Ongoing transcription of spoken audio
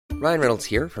Ryan Reynolds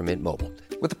here from Mint Mobile.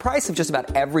 With the price of just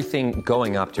about everything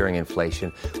going up during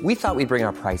inflation, we thought we'd bring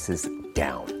our prices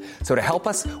down. So to help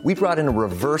us, we brought in a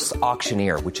reverse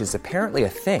auctioneer, which is apparently a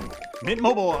thing. Mint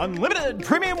Mobile Unlimited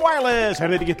Premium Wireless. How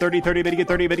to get 30, 30, bit to get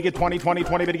 30, bit to get 20, 20,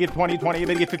 20, bit to get 20, 20,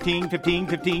 bit to get 15, 15,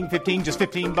 15, 15, just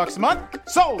 $15 a month?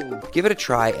 Sold! Give it a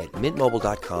try at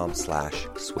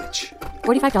mintmobile.com/switch.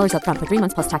 $45 up front for 3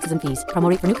 months plus taxes and fees. Promo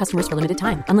rate for new customers for limited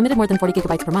time. Unlimited more than 40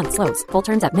 gigabytes per month. Slows full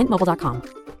terms at mintmobile.com.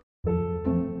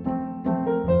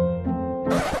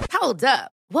 Hold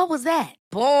up. What was that?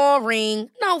 Boring.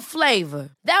 No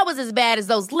flavor. That was as bad as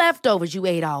those leftovers you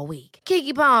ate all week.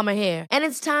 Keke Palmer here, and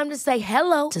it's time to say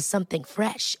hello to something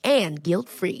fresh and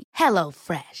guilt-free. Hello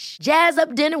Fresh. Jazz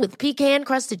up dinner with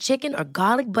pecan-crusted chicken or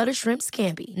garlic butter shrimp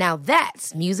scampi. Now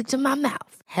that's music to my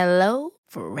mouth. Hello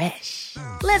Fresh.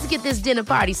 Let's get this dinner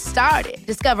party started.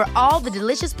 Discover all the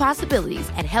delicious possibilities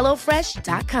at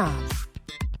HelloFresh.com.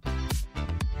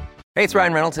 Hey, it's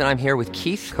Ryan Reynolds, and I'm here with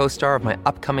Keith, co-star of my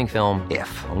upcoming film,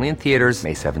 If, only in theaters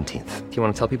May 17th. Do you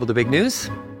want to tell people the big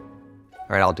news?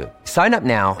 All right, I'll do it. Sign up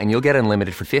now and you'll get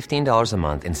unlimited for $15 a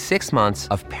month and 6 months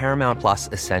of Paramount Plus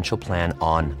Essential Plan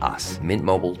on us.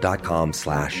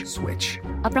 MintMobile.com/switch.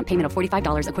 Upfront payment of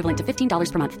 $45 equivalent to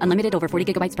 $15 per month. Unlimited over 40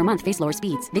 gigabytes per month. Face lower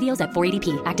speeds. Videos at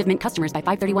 480p. Active Mint customers by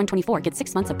 531.24 get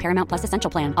 6 months of Paramount Plus Essential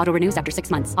Plan. Auto renews after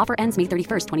 6 months. Offer ends May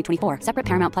 31st, 2024. Separate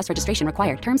Paramount Plus registration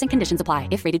required. Terms and conditions apply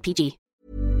if rated PG.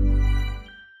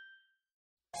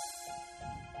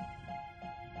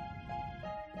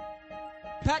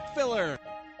 Pack filler.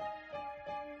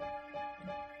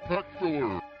 Pack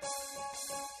filler.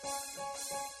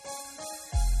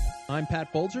 I'm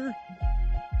Pat Bolger.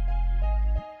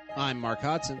 I'm Mark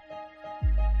Hodson.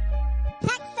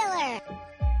 Pack filler.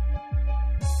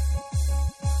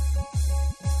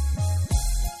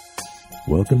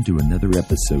 Welcome to another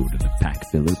episode of the Pack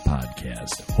Filler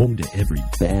Podcast, home to every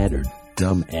bad or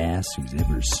dumb ass who's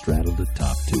ever straddled a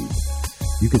top tube.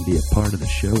 You can be a part of the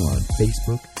show on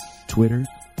Facebook, Twitter,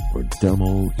 or dumb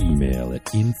old email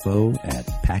at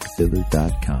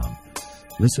info@packfiller.com.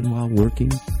 Listen while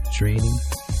working, training,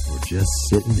 or just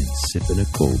sitting and sipping a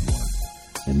cold one.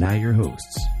 And now your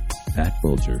hosts, Pat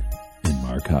Bolger and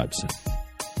Mark Hodson.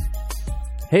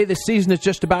 Hey, the season is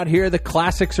just about here. The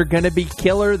classics are going to be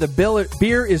killer. The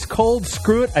beer is cold.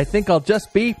 Screw it. I think I'll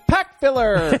just be Pack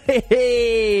Filler.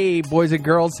 Hey, boys and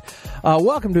girls.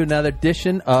 Welcome to another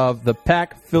edition of the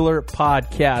Pack Filler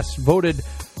Podcast. Voted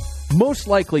most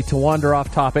likely to wander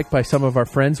off topic by some of our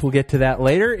friends. We'll get to that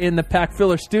later. In the Pack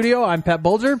Filler studio, I'm Pat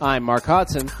Bolger. I'm Mark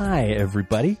Hodson. Hi,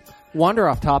 everybody. Wander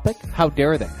off topic? How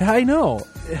dare they? I know.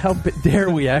 How dare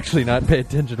we actually not pay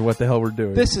attention to what the hell we're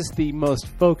doing? This is the most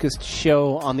focused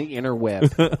show on the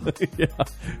interweb. Yeah.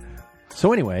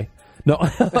 So anyway, no.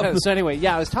 I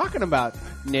was talking about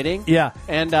knitting. Yeah.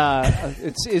 And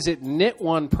is it knit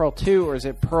 1, purl 2, or is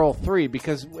it purl 3?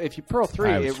 Because if you purl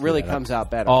 3, it really comes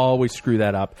out better. Always screw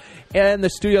that up. And the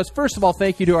studios, first of all,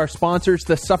 thank you to our sponsors,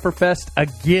 the Sufferfest.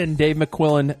 Again, Dave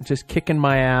McQuillan just kicking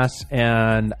my ass,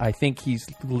 and I think he's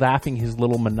laughing his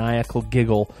little maniacal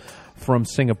giggle from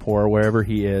Singapore, wherever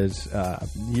he is.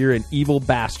 You're an evil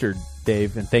bastard,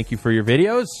 Dave, and thank you for your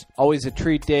videos. Always a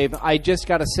treat, Dave. I just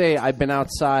got to say, I've been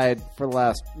outside for the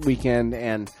last weekend,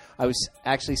 and I was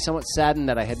actually somewhat saddened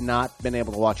that I had not been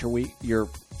able to watch your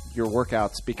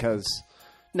workouts because...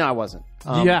 No, I wasn't.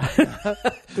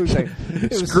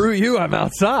 Screw you, I'm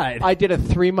outside. I did a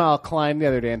 3-mile climb the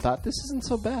other day and thought, this isn't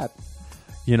so bad.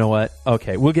 You know what?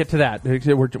 Okay, we'll get to that.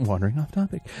 We're wandering off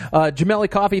topic. Gemelli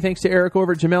Coffee, thanks to Eric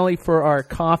over at Gemelli for our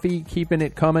coffee, keeping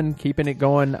it coming, keeping it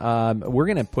going. We're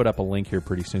going to put up a link here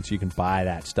pretty soon so you can buy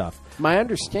that stuff. My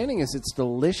understanding is it's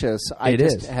delicious. I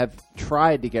just have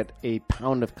tried to get a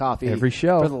pound of coffee every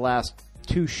show for the last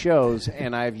 2 shows,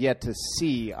 and I've yet to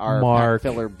see our Pack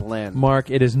Filler blend. Mark,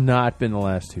 it has not been the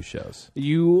last 2 shows.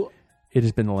 It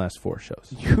has been the last 4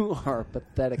 shows. You are a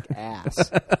pathetic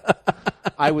ass.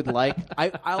 I would like.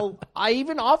 I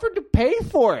even offered to pay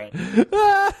for it.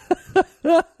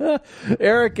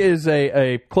 Eric is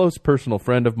a close personal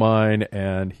friend of mine,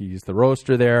 and he's the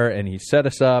roaster there, and he set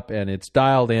us up, and it's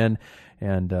dialed in,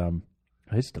 and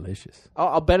it's delicious.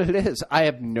 I'll bet it is. I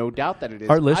have no doubt that it is.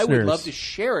 Our listeners, I would love to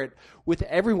share it with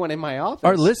everyone in my office.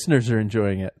 Our listeners are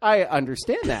enjoying it. I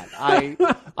understand that.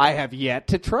 I have yet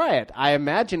to try it. I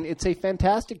imagine it's a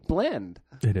fantastic blend.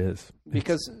 It is.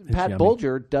 Because it's Pat yummy.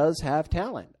 Bolger does have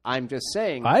talent. I'm just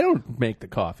saying. I don't make the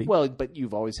coffee. Well, but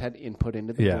you've always had input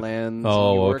into the blends.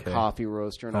 Oh, you were okay. a coffee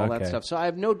roaster and all that stuff. So I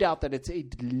have no doubt that it's a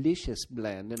delicious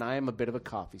blend, and I am a bit of a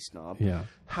coffee snob. Yeah.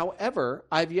 However,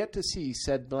 I've yet to see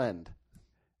said blend.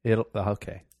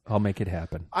 Okay. I'll make it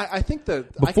happen. I think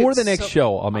Before the next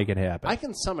show, I'll make it happen. I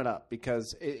can sum it up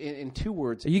because in 2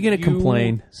 words. Are you going to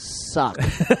complain? Suck.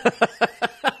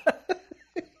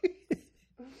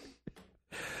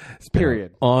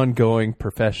 Period. Ongoing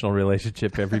professional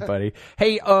relationship, everybody.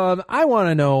 Hey, I want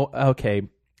to know. Okay,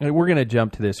 we're going to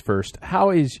jump to this first.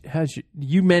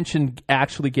 You mentioned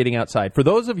actually getting outside. For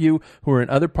those of you who are in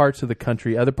other parts of the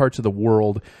country, other parts of the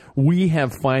world, we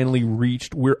have finally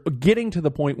reached. We're getting to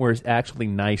the point where it's actually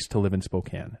nice to live in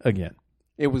Spokane again.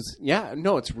 It was,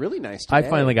 it's really nice today. I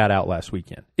finally got out last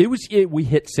weekend. We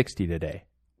hit 60 today.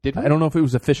 Did we? I don't know if it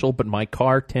was official, but my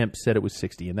car temp said it was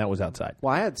 60, and that was outside.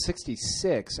 Well, I had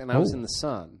 66, and I was in the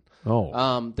sun.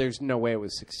 Oh. There's no way it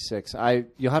was 66.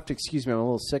 You'll have to excuse me. I'm a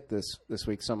little sick this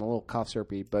week, so I'm a little cough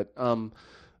syrupy, but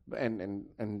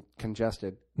and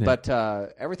congested. Yeah. But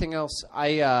everything else,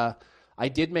 I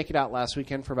did make it out last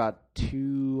weekend for about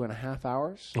 2.5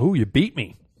 hours. Oh, you beat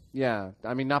me. Yeah,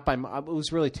 I mean not by it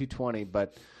was really 2:20,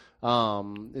 but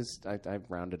I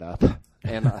rounded up.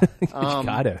 And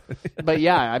gotta. But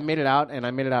yeah, I made it out, and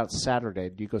I made it out Saturday.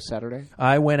 Do you go Saturday?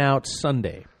 I went out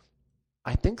Sunday.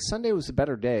 I think Sunday was a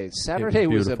better day. Saturday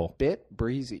was a bit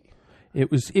breezy.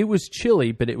 It was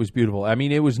chilly, but it was beautiful. I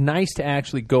mean, it was nice to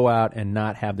actually go out and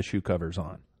not have the shoe covers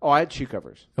on. Oh, I had shoe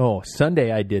covers. Oh,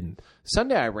 Sunday I didn't.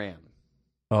 Sunday I ran.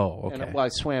 Oh, okay. And, I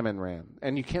swam and ran.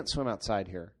 And you can't swim outside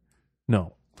here.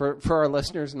 No. For our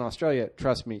listeners in Australia,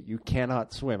 trust me, you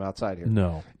cannot swim outside here.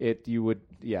 No. You would,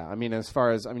 yeah. I mean, as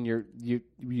far as, I mean,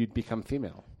 you'd become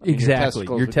female. I mean, exactly.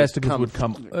 Your testicles would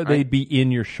come. They'd be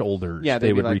in your shoulders. Yeah,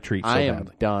 they would like, retreat so I am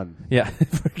badly. done. Yeah,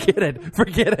 forget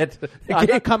it. I'm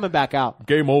not coming back out.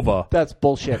 Game over. That's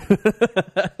bullshit.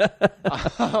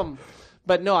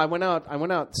 But no, I went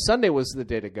out. Sunday was the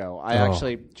day to go. I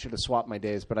actually should have swapped my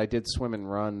days, but I did swim and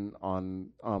run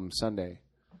on Sunday.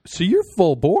 So you're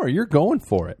full bore. You're going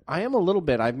for it. I am a little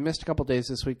bit. I've missed a couple days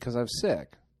this week because I was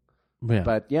sick. Yeah.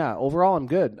 But yeah, overall I'm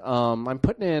good. I'm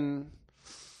putting in.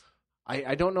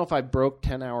 I don't know if I broke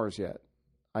 10 hours yet.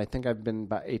 I think I've been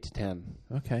about 8 to 10.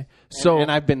 Okay.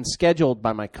 And I've been scheduled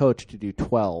by my coach to do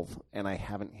 12, and I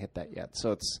haven't hit that yet.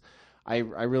 So it's. I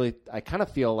kind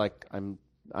of feel like I'm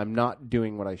not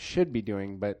doing what I should be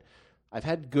doing, but I've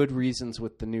had good reasons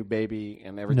with the new baby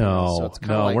and everything else. So it's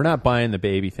like, we're not buying the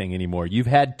baby thing anymore. You've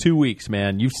had 2 weeks,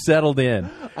 man. You've settled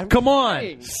in. Come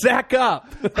on, sack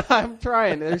up. I'm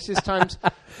trying. There's just times,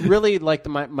 really, like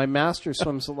my master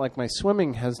swims, like my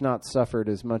swimming has not suffered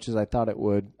as much as I thought it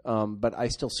would, but I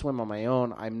still swim on my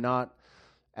own. I'm not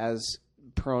as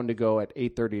prone to go at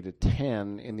 8:30 to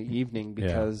 10 in the evening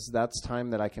because that's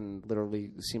time that I can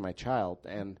literally see my child,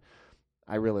 and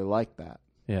I really like that.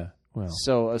 Yeah. Well,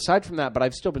 so aside from that, but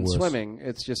I've still been swimming.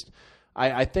 It's just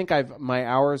I think my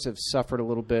hours have suffered a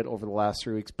little bit over the last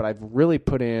 3 weeks, but I've really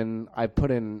put in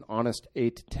honest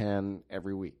 8 to 10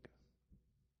 every week.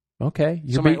 Okay.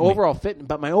 So my overall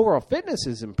fitness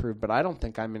has improved, but I don't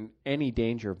think I'm in any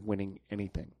danger of winning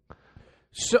anything.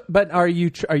 So, but are you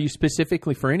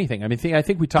specifically for anything? I mean, I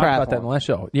think we talked about that in the last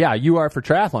show. Yeah, you are for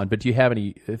triathlon, but do you have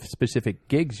any specific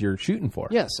gigs you're shooting for?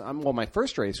 Yes. Well, my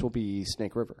first race will be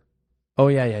Snake River. Oh,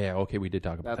 yeah. Okay, we did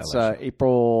talk about that last That's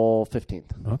April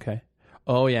 15th. Okay.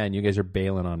 Oh, yeah, and you guys are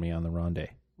bailing on me on the Ronde.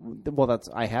 Well,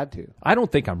 I had to. I don't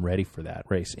think I'm ready for that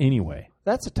race anyway.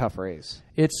 That's a tough race.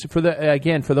 It's for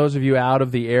those of you out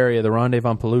of the area, the Ronde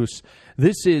Van Pelouse.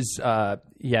 This is,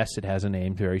 yes, it has a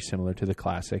name very similar to the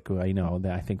Classic. I know.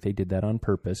 I think they did that on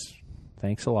purpose.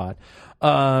 Thanks a lot.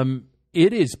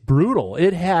 It is brutal.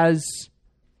 It has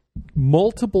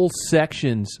multiple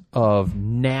sections of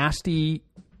nasty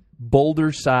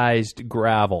boulder-sized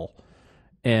gravel,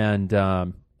 and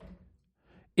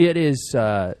it is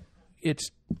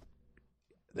it's,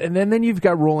 and then you've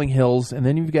got rolling hills, and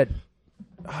then you've got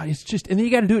and then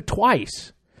you got to do it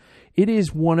twice. It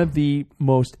is one of the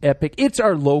most epic. It's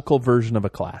our local version of a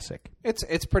classic.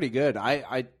 It's pretty good.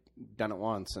 I done it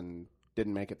once and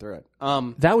didn't make it through it.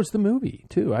 That was the movie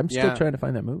too. I'm still trying to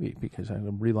find that movie because I'm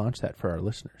going to relaunch that for our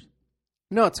listeners.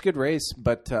 No, it's a good race,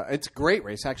 but it's a great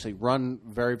race, actually. Run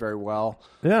very, very well.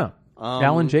 Yeah.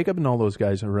 Alan Jacob and all those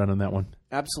guys are running that one.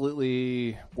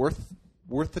 Absolutely worth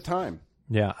the time.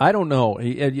 Yeah, I don't know.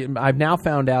 I've now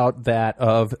found out that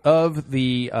of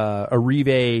the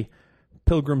Arrive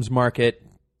Pilgrims Market,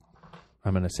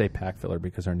 I'm going to say pack filler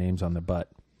because our name's on the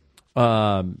butt,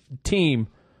 team,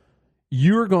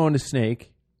 you're going to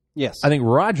Snake. Yes. I think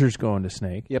Roger's going to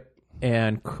Snake. Yep.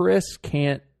 And Chris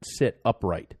can't sit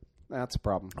upright. That's a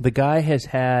problem. The guy has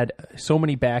had so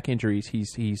many back injuries.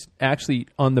 He's actually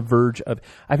on the verge of.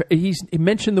 He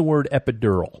mentioned the word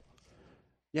epidural.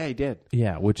 Yeah, he did.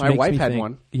 Yeah, which my makes wife me had think,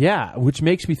 one. Yeah, which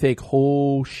makes me think,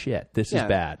 oh shit, this is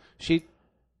bad.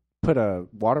 put a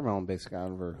watermelon basically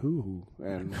out of her hoo-hoo.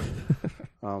 And,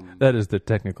 that is the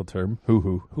technical term,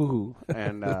 hoo-hoo. hoo-hoo.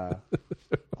 And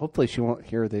hopefully she won't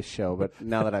hear this show, but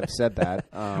now that I've said that.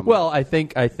 Well, I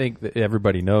think that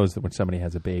everybody knows that when somebody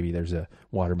has a baby, there's a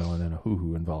watermelon and a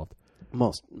hoo-hoo involved.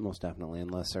 Most definitely,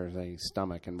 unless there's a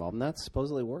stomach involved, and that's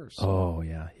supposedly worse. Oh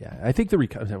yeah. I think the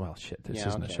recovery. Well, shit, this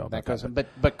isn't a show about that.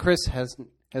 But Chris has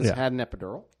had an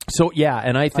epidural. So yeah,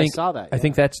 and I think saw that. I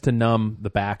think that's to numb the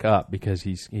back up because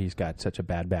he's got such a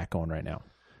bad back going right now.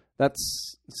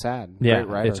 That's sad. Yeah,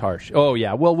 right? It's harsh. Oh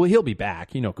yeah, well he'll be back.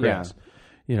 Chris.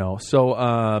 Yeah.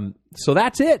 So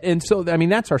that's it. And so I mean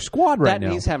that's our squad right now.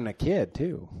 That means having a kid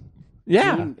too.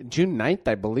 Yeah. June 9th,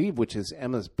 I believe, which is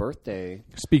Emma's birthday.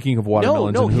 Speaking of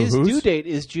watermelons and his hoo-hoos. due date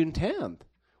is June 10th,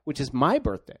 which is my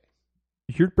birthday.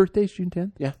 Your birthday's June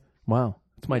 10th? Yeah. Wow.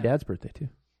 It's my dad's birthday, too.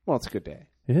 Well, it's a good day.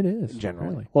 It is. Generally.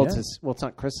 Really. Well, yeah. it's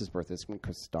not Chris's birthday. It's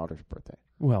Chris's daughter's birthday.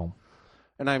 Well.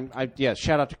 And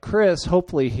shout out to Chris.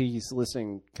 Hopefully he's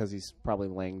listening because he's probably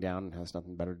laying down and has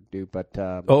nothing better to do. But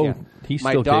he's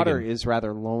my still daughter digging. is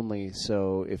rather lonely,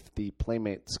 so if the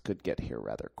playmates could get here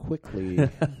rather quickly.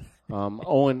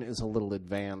 Owen is a little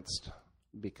advanced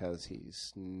because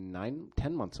he's 10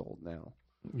 months old now.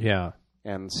 Yeah.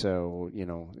 And so,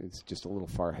 it's just a little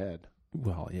far ahead.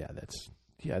 Well,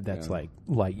 that's like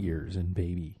light years and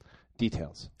baby.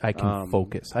 Details. I can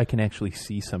focus. I can actually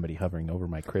see somebody hovering over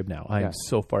my crib now. I am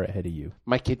so far ahead of you.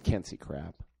 My kid can't see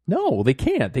crap. No, they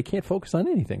can't. They can't focus on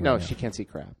anything. No, right she now. can't see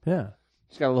crap. Yeah.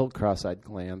 She's got a little cross-eyed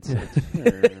glance.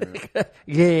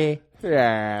 Yeah.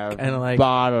 Yeah. Kind of like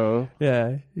bottle.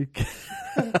 Yeah.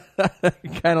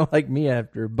 Kind of like me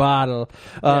after a bottle.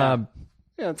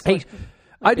 It's Hey,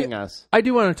 like us. I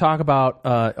do want to talk about,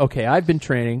 I've been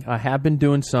training. I have been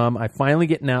doing some. I'm finally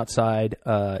getting outside.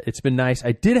 It's been nice.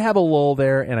 I did have a lull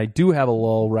there, and I do have a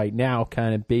lull right now,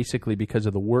 kind of basically because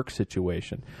of the work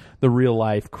situation, the real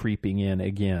life creeping in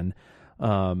again.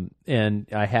 And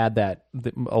I had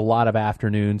a lot of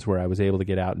afternoons where I was able to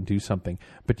get out and do something.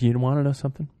 But do you want to know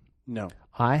something? No.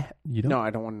 You don't? No, I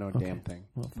don't want to know a damn thing.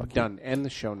 Well, fuck Done. End the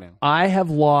show now. I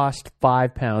have lost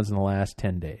 5 pounds in the last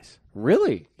 10 days.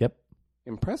 Really? Yep.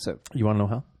 Impressive. You want to know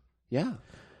how? Yeah.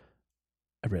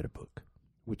 I read a book.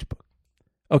 Which book?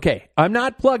 Okay, I'm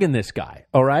not plugging this guy,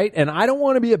 all right? And I don't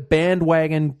want to be a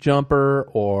bandwagon jumper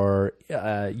or,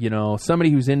 somebody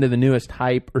who's into the newest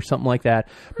hype or something like that.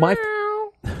 My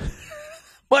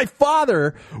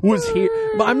father was here.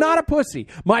 I'm not a pussy.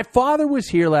 My father was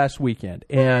here last weekend,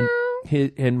 and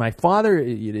my father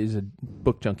is a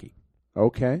book junkie.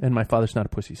 Okay. And my father's not a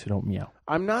pussy, so don't meow.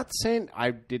 I'm not saying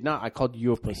I did not. I called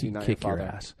you a pussy, He'd not kick your your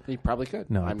father. ass. He probably could.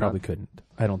 No, I probably not. couldn't.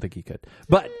 I don't think he could.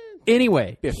 But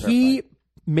anyway, he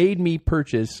made me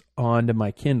purchase onto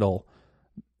my Kindle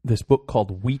this book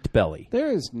called Wheat Belly.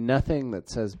 There is nothing that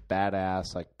says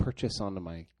badass like purchase onto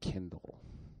my Kindle.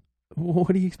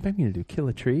 What do you expect me to do? Kill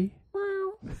a tree?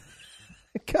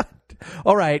 God.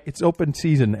 All right, it's open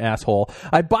season, asshole.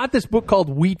 I bought this book called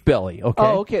Wheat Belly, okay?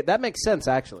 Oh, okay. That makes sense,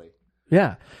 actually.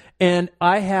 Yeah. And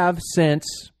I have, since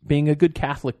being a good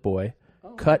Catholic boy,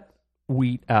 cut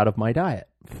wheat out of my diet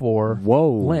for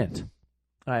Lent.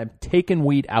 I've taken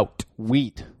wheat out.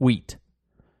 Wheat.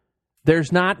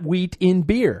 There's not wheat in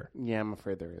beer. Yeah, I'm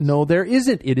afraid there is. No, there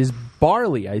isn't. It is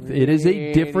barley. It is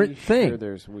a different thing. Sure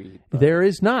there's wheat. There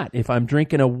is not. If I'm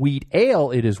drinking a wheat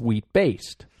ale, it is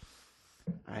wheat-based.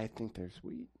 I think there's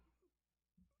wheat.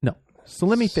 No. So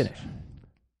let me finish.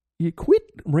 You quit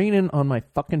raining on my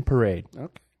fucking parade.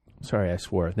 Okay. Sorry, I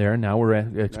swore. There, now we're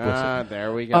explicit.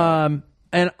 There we go. I'm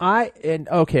by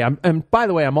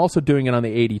the way, I'm also doing it on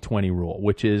the 80-20 rule,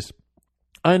 which is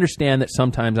I understand that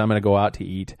sometimes I'm going to go out to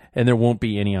eat and there won't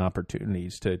be any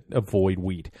opportunities to avoid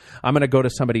wheat. I'm going to go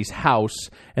to somebody's house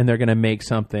and they're going to make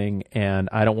something and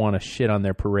I don't want to shit on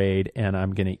their parade and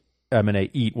I'm going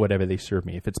to eat whatever they serve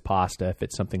me, if it's pasta, if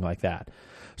it's something like that.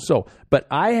 So, but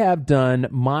I have done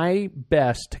my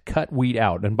best to cut wheat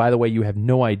out. And by the way, you have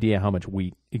no idea how much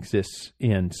wheat exists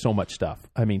in so much stuff.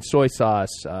 I mean, soy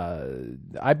sauce.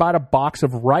 I bought a box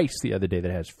of rice the other day that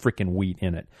has freaking wheat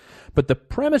in it. But the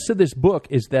premise of this book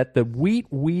is that the wheat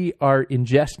we are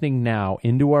ingesting now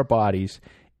into our bodies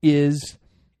is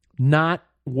not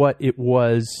what it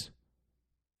was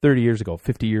 30 years ago,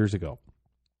 50 years ago.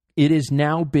 It has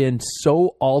now been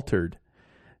so altered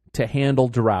to handle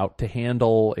drought, to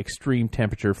handle extreme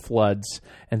temperature, floods,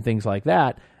 and things like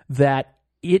that, that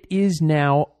it is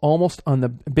now almost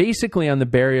basically on the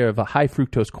barrier of a high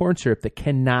fructose corn syrup that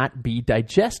cannot be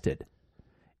digested.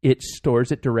 It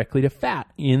stores it directly to fat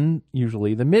in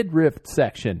usually the midriff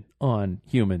section on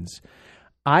humans.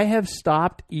 I have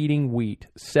stopped eating wheat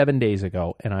 7 days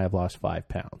ago, and I have lost 5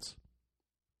 pounds.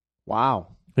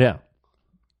 Wow. Yeah.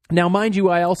 Now, mind you,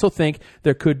 I also think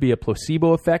there could be a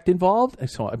placebo effect involved,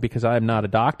 because I'm not a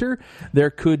doctor. There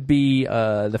could be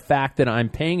the fact that I'm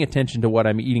paying attention to what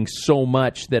I'm eating so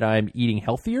much that I'm eating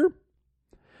healthier.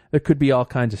 There could be all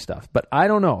kinds of stuff, but I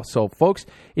don't know. So, folks,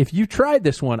 if you tried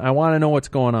this one, I want to know what's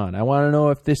going on. I want to know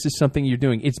if this is something you're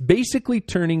doing. It's basically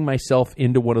turning myself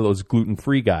into one of those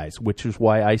gluten-free guys, which is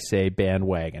why I say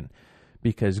bandwagon.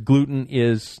 Because gluten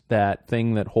is that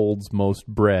thing that holds most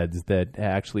breads, that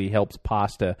actually helps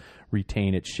pasta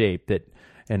retain its shape.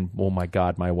 And oh my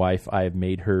God, my wife, I have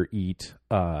made her eat,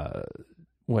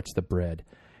 what's the bread?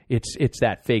 It's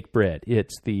that fake bread.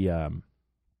 It's the,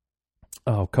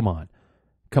 come on,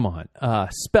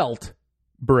 spelt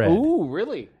bread. Ooh,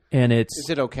 really? And Is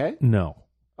it okay? No.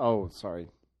 Oh, sorry.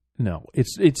 No.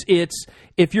 It's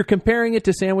if you're comparing it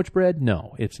to sandwich bread,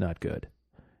 no, it's not good.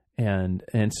 And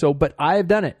so, but I've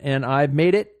done it, and I've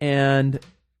made it, and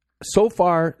so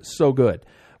far, so good.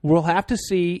 We'll have to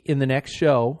see in the next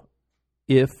show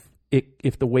if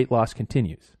the weight loss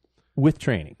continues with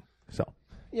training. So,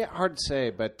 yeah, hard to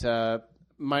say, but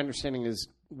my understanding is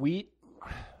wheat.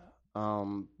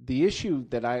 The issue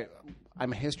that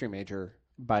I'm a history major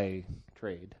by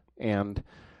trade, and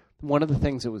one of the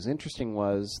things that was interesting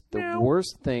was the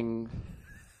worst thing.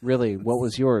 Really, what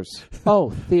was yours? Oh,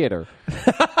 theater.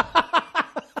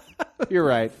 You're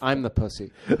right. I'm the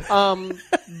pussy.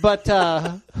 But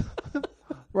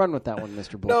run with that one,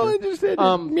 Mr. Bolter. No, I just had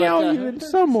to meow you in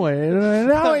some way.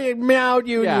 Now I meowed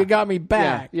you and you got me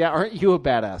back. Yeah, aren't you a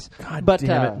badass? God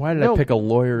damn it. Why did I pick a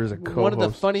lawyer as a co-host? One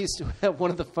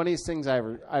of the funniest things I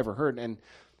ever heard, and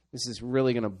this is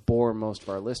really going to bore most of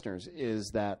our listeners,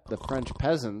 is that the French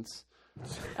peasants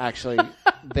actually,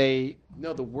 the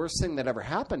worst thing that ever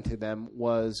happened to them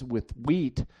was with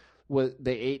wheat.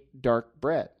 They ate dark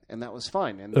bread, and that was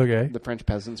fine. And the French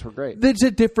peasants were great. It's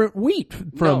a different wheat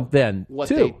from then. What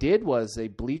they did was they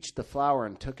bleached the flour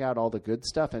and took out all the good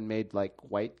stuff and made like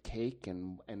white cake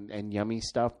and yummy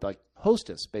stuff, like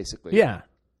Hostess, basically. Yeah.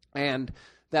 And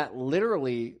that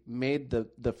literally made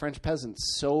the French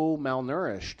peasants so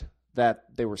malnourished that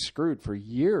they were screwed for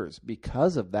years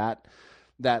because of that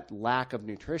lack of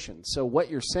nutrition. So what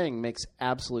you're saying makes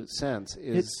absolute sense.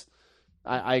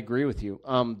 I agree with you.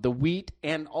 The wheat,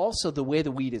 and also the way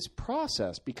the wheat is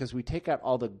processed, because we take out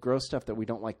all the gross stuff that we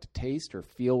don't like to taste or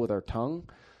feel with our tongue,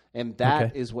 and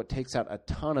that is what takes out a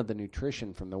ton of the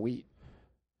nutrition from the wheat.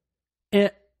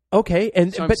 Okay,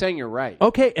 and so I'm saying you're right.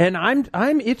 Okay, and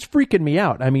I'm it's freaking me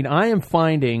out. I mean, I am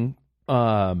finding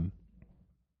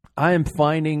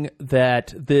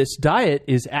that this diet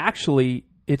is actually,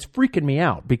 it's freaking me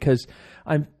out, because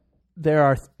there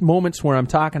are moments where I'm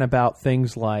talking about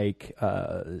things like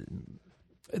the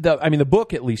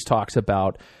book at least talks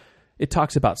about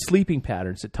sleeping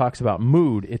patterns, it talks about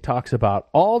mood, it talks about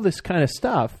all this kind of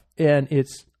stuff, and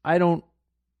it's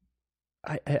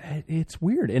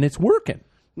weird, and it's working.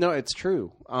 No, it's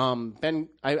true. Ben,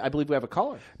 I believe we have a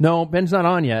caller. No, Ben's not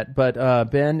on yet,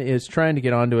 but Ben is trying to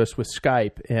get onto us with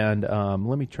Skype, and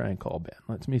let me try and call Ben.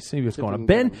 Let me see what's going on.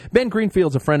 Ben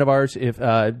Greenfield's a friend of ours. If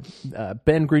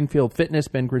Ben Greenfield Fitness,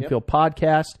 Ben Greenfield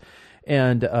Podcast,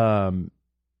 and give him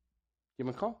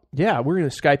a call. Yeah, we're going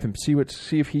to Skype him, see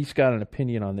if he's got an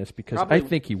opinion on this, because I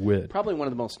think he would. Probably one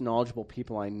of the most knowledgeable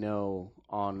people I know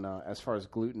on as far as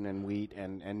gluten and wheat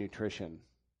and nutrition.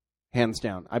 Hands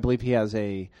down. I believe he has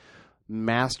a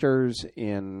master's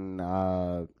in,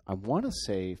 I want to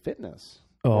say, fitness.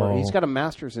 Or he's got a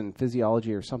master's in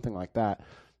physiology or something like that.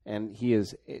 And he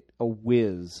is a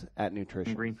whiz at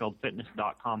nutrition.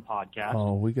 GreenfieldFitness.com podcast.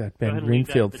 Oh, we got Ben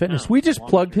Greenfield Fitness. We just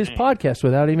plugged his podcast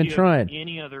without even trying.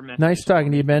 Nice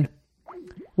talking to you, Ben.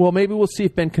 Well, maybe we'll see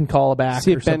if Ben can call back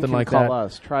or something like that. Call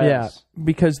us. Try us.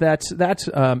 Because that's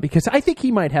because I think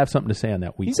he might have something to say on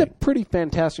that week. He's a pretty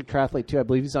fantastic triathlete too. I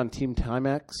believe he's on Team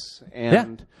Timex,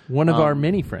 and one of our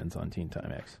many friends on Team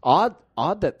Timex.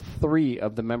 Odd that 3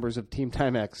 of the members of Team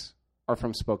Timex are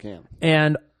from Spokane.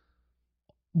 And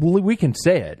we can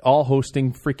say it, all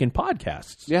hosting freaking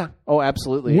podcasts. Yeah. Oh,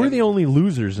 absolutely. We're the only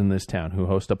losers in this town who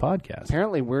host a podcast.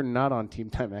 Apparently, we're not on Team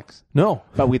Timex. No.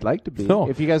 But we'd like to be. No.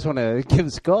 If you guys want to give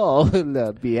us a call,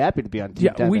 we'll be happy to be on Team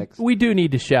Timex. We do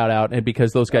need to shout out, and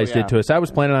because those guys did to us. I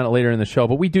was planning on it later in the show,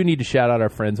 but we do need to shout out our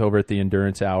friends over at the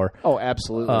Endurance Hour. Oh,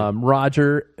 absolutely.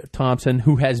 Roger Thompson,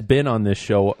 who has been on this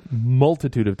show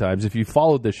multitude of times. If you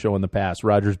followed this show in the past,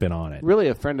 Roger's been on it. Really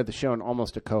a friend of the show and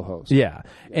almost a co-host. Yeah.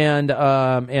 And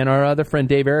our other friend,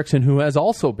 Dave Erickson, who has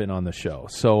also been on the show.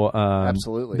 So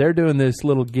absolutely, they're doing this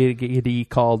little gig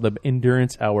called the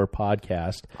Endurance Hour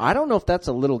podcast. I don't know if that's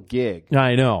a little gig.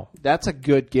 I know. That's a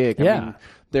good gig. Yeah. I mean,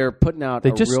 they're putting out.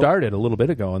 They just started a little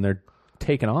bit ago, and they're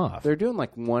taken off. They're doing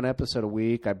like one episode a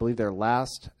week. I believe their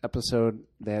last episode,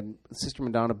 they had Sister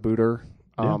Madonna Booter.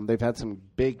 They've had some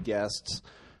big guests.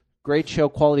 Great show,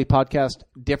 quality podcast.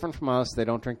 Different from us. They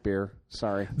don't drink beer.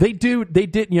 Sorry. They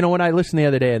did. You know, when I listened the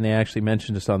other day and they actually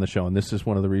mentioned us on the show, and this is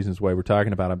one of the reasons why we're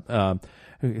talking about them,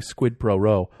 Squid Pro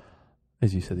Row,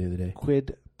 as you said the other day.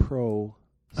 Quid pro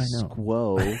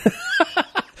quo.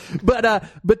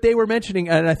 But they were mentioning,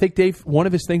 and I think one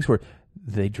of his things were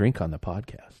they drink on the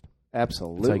podcast.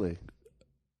 Absolutely.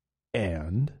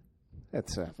 And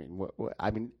it's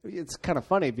it's kind of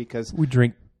funny because we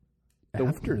drink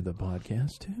after the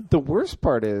podcast too. The worst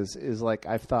part is like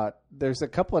I've thought there's a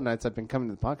couple of nights I've been coming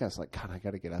to the podcast like, God, I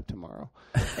got to get up tomorrow,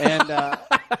 and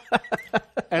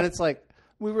and it's like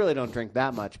we really don't drink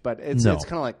that much, but it's kind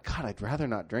of like, God, I'd rather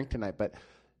not drink tonight, but.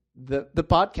 The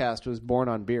podcast was born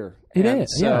on beer. It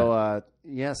is. So,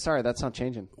 sorry, that's not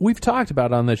changing. We've talked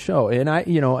about it on the show, and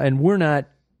and we're not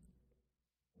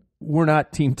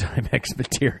Team Timex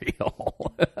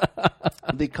material.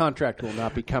 The contract will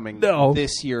not be coming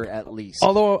this year at least.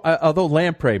 Although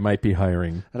Lamprey might be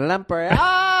hiring. Lamprey.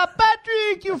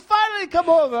 Patrick, you finally come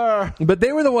over. But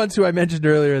they were the ones who I mentioned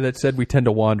earlier that said we tend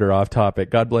to wander off topic.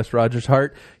 God bless Roger's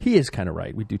heart. He is kind of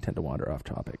right. We do tend to wander off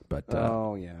topic. But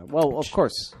well, of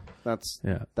course.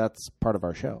 That's part of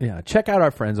our show. Yeah, check out our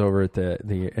friends over at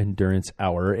the Endurance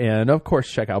Hour, and of course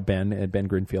check out Ben at Ben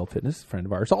Greenfield Fitness, a friend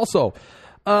of ours also.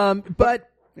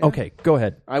 Okay, go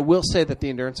ahead. I will say that the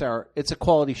Endurance Hour, it's a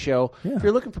quality show. Yeah. If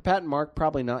you're looking for Pat and Mark,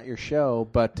 probably not your show,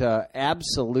 but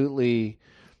absolutely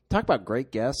talk about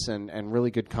great guests and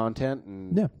really good content.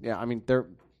 And I mean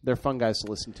they're fun guys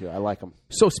to listen to. I like them.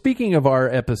 So speaking of our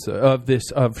episode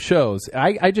of shows,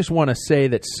 I just want to say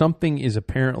that something is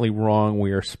apparently wrong.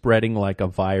 We are spreading like a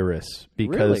virus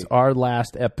because our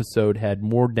last episode had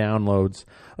more downloads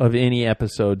of any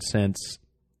episode since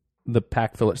the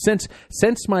Pack Filler since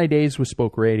my days with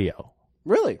Spoke Radio.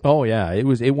 Really? Oh yeah,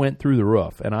 it went through the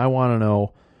roof, and I want to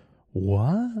know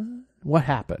what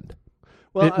happened.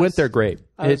 Well, it went there great.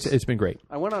 It's been great.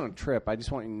 I went on a trip. I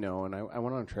just want you to know, and I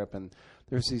went on a trip, and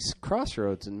there's these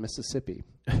crossroads in Mississippi,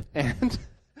 and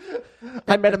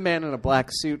I met a man in a black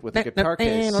suit with a guitar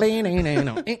case, and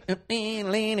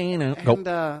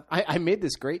I made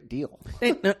this great deal.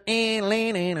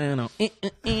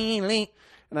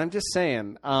 And I'm just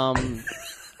saying,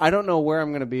 I don't know where I'm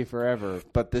going to be forever,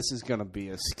 but this is going to be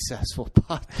a successful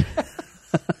podcast.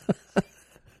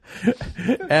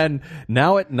 And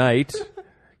now at night,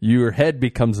 your head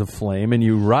becomes a flame, and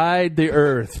you ride the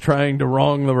earth trying to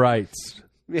wrong the rights.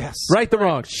 Yes. Right the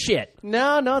wrong. Shit.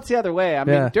 No, it's the other way. I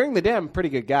mean, during the day, I'm a pretty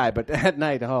good guy, but at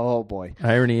night, oh boy.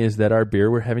 Irony is that our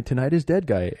beer we're having tonight is Dead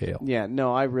Guy Ale. Yeah,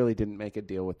 no, I really didn't make a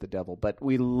deal with the devil, but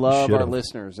we love our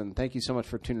listeners, and thank you so much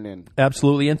for tuning in.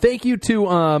 Absolutely, and thank you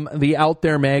to the Out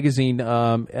There magazine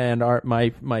and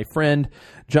my friend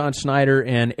John Schneider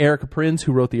and Erica Prinz,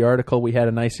 who wrote the article. We had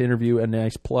a nice interview, a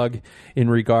nice plug in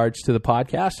regards to the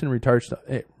podcast and retards.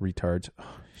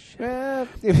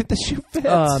 The shoe fits.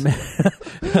 I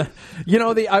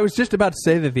was just about to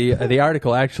say that the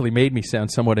article actually made me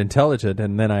sound somewhat intelligent,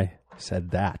 and then I said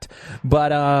that.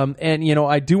 But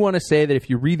I do want to say that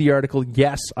if you read the article,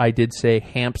 yes, I did say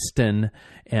Hampston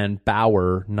and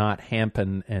Bower, not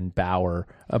Hampton and Bower,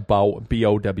 Bower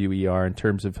in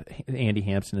terms of Andy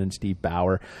Hampson and Steve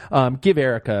Bower. Give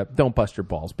Erica, don't bust her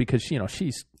balls, because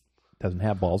she's doesn't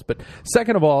have balls. But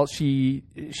second of all, she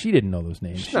didn't know those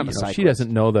names. She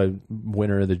doesn't know the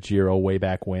winner of the Giro way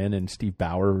back when, and Steve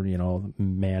Bower,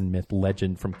 man, myth,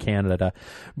 legend from Canada.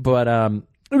 But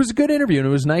it was a good interview, and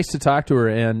it was nice to talk to her,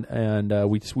 and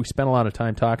we spent a lot of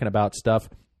time talking about stuff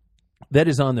that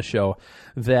is on the show,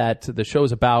 that the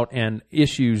show's about, and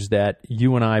issues that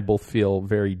you and I both feel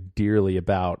very dearly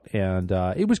about. And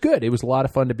it was good. It was a lot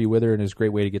of fun to be with her, and it was a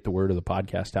great way to get the word of the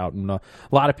podcast out. And a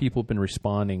lot of people have been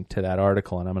responding to that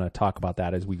article, and I'm going to talk about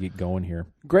that as we get going here.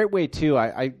 Great way, too.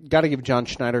 I got to give John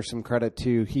Schneider some credit,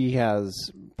 too. He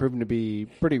has proven to be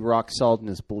pretty rock solid in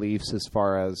his beliefs as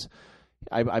far as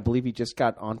I believe he just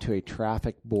got onto a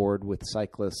traffic board with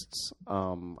cyclists.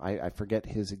 I forget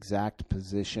his exact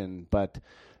position, but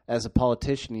as a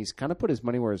politician, he's kind of put his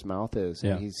money where his mouth is,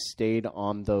 and he's stayed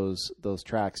on those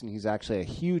tracks, and he's actually a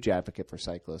huge advocate for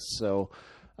cyclists. So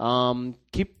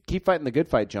keep fighting the good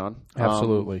fight, John.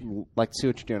 Absolutely. Like to see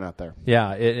what you're doing out there. Yeah,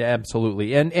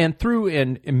 absolutely. And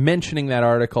through mentioning that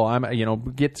article,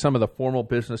 I'm get some of the formal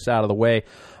business out of the way.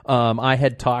 I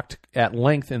had talked at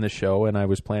length in the show, and I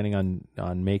was planning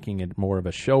on making it more of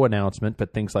a show announcement,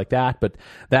 but things like that. But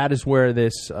that is where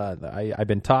this, I've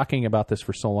been talking about this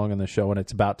for so long on the show, and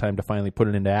it's about time to finally put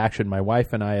it into action. My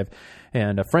wife and I have,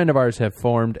 and a friend of ours have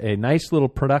formed a nice little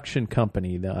production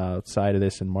company outside of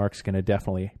this, and Mark's going to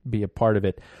definitely be a part of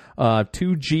it.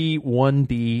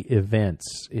 2G1D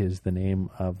Events is the name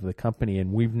of the company,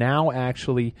 and we've now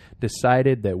actually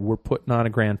decided that we're putting on a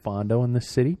Grand Fondo in this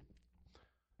city.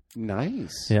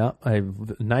 Nice. Yeah,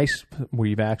 nice.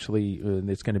 We've actually,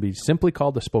 it's going to be simply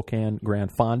called the Spokane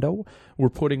Grand Fondo. We're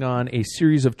putting on a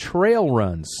series of trail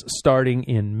runs starting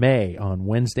in May on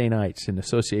Wednesday nights in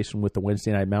association with the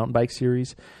Wednesday Night Mountain Bike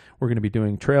Series. We're going to be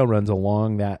doing trail runs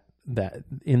along that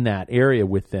in that area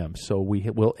with them. So we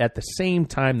will, at the same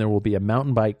time, there will be a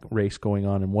mountain bike race going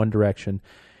on in one direction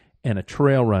and a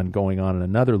trail run going on in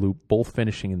another loop, both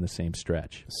finishing in the same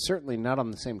stretch. Certainly not on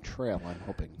the same trail, I'm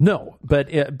hoping. No,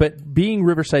 but being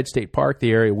Riverside State Park,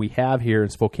 the area we have here in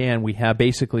Spokane, we have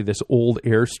basically this old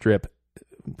airstrip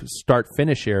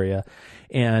start-finish area,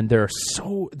 and there's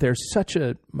such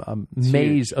a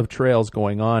maze of trails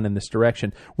going on in this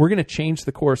direction. We're going to change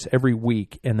the course every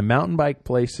week, and the mountain bike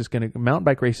race is going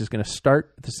to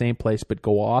start at the same place but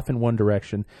go off in one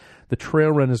direction. The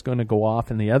trail run is going to go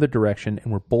off in the other direction,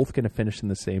 and we're both going to finish in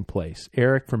the same place.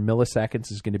 Eric from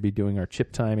Milliseconds is going to be doing our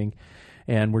chip timing,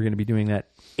 and we're going to be doing that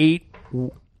 8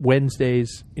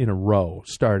 Wednesdays in a row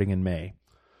starting in May.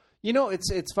 You know,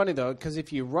 it's funny, though, because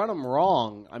if you run them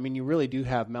wrong, I mean, you really do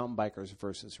have mountain bikers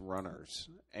versus runners.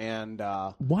 And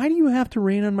why do you have to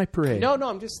rain on my parade? No,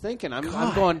 I'm just thinking. I'm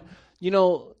going,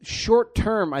 short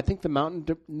term, I think the mountain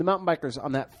bikers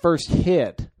on that first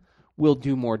hit will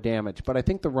do more damage, but I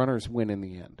think the runners win in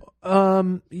the end.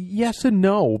 Yes and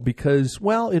no, because,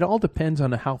 it all depends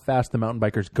on how fast the mountain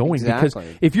biker's going. Exactly.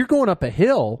 Because if you're going up a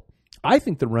hill, I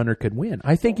think the runner could win.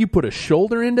 I think you put a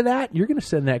shoulder into that, you're going to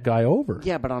send that guy over.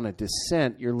 Yeah, but on a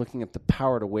descent, you're looking at the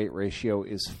power to weight ratio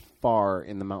is far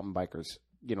in the mountain biker's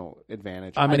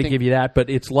advantage. I'm going to give you that, but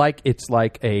it's like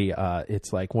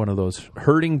one of those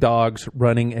herding dogs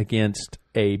running against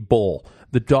a bull.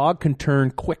 The dog can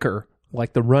turn quicker.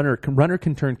 Like the runner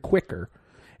can turn quicker,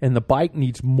 and the bike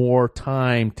needs more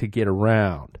time to get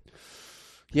around.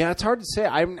 Yeah, it's hard to say.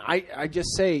 I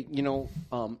just say,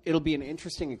 it'll be an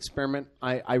interesting experiment.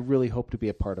 I really hope to be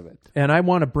a part of it. And I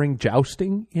want to bring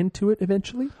jousting into it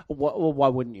eventually. Well, why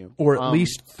wouldn't you? Or at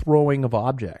least throwing of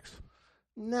objects.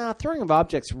 Nah, throwing of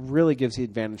objects really gives the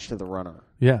advantage to the runner.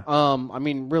 Yeah.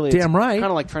 Really, damn right. Kind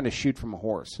of like trying to shoot from a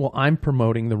horse. Well, I'm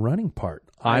promoting the running part.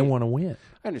 I want to win.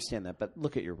 I understand that, but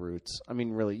look at your roots. I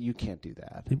mean, really, you can't do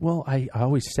that. Well, I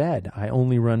always said I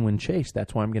only run when chased.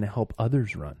 That's why I'm going to help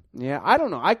others run. Yeah, I don't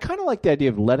know. I kind of like the idea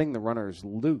of letting the runners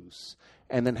loose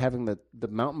and then having the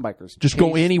mountain bikers just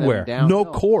go anywhere. No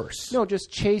course. No,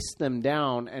 just chase them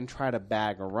down and try to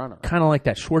bag a runner. Kind of like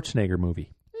that Schwarzenegger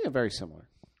movie. Yeah, very similar.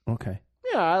 Okay.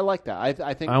 Yeah, I like that.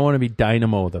 I think I want to be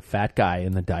Dynamo, the fat guy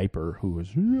in the diaper who was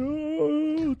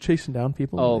chasing down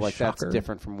people. Oh, like shocker. That's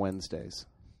different from Wednesdays.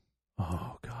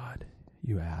 Oh, God.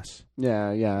 You ass.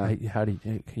 Yeah. How do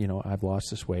you, I've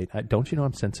lost this weight. Don't you know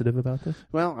I'm sensitive about this?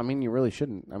 Well, I mean, you really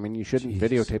shouldn't. I mean, you shouldn't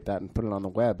videotape that and put it on the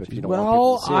web if you don't want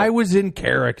people to see it. I was in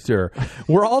character.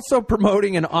 We're also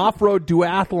promoting an off-road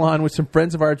duathlon with some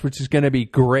friends of ours, which is going to be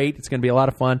great. It's going to be a lot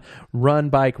of fun. Run,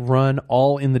 bike, run,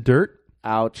 all in the dirt.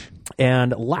 Ouch.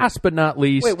 And last but not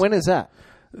least... Wait, when is that?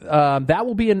 That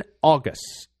will be in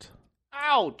August.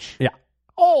 Ouch. Yeah.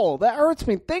 Oh, that hurts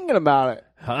me thinking about it.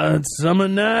 Hot summer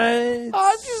nights.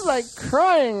 Oh, I'm just like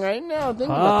crying right now thinking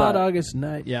about Hot that. August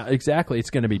night. Yeah, exactly.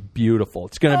 It's going to be beautiful.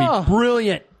 It's going to be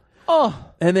brilliant. Oh.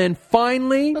 And then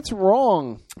finally... That's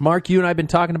wrong. Mark, you and I have been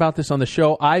talking about this on the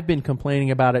show. I've been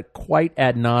complaining about it quite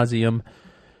ad nauseum.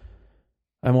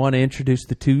 I want to introduce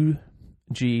the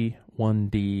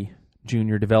 2G1D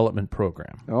Junior Development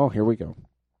Program. Oh, here we go.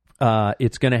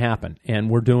 It's going to happen,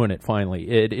 and we're doing it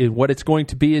finally. What it's going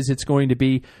to be is it's going to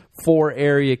be for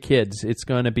area kids. It's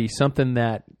going to be something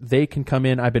that they can come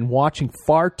in. I've been watching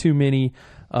far too many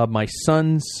of my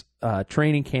son's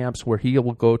training camps where he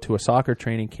will go to a soccer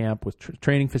training camp with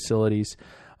training facilities,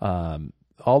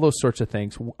 all those sorts of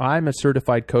things. I'm a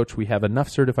certified coach. We have enough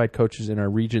certified coaches in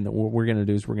our region that what we're going to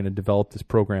do is we're going to develop this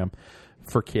program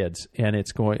for kids, and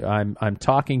it's going. I'm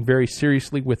talking very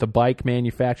seriously with a bike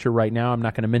manufacturer right now. I'm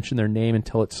not going to mention their name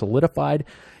until it's solidified.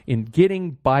 In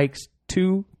getting bikes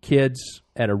to kids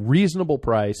at a reasonable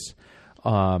price,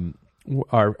 the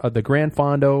Grand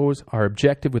Fondos. Our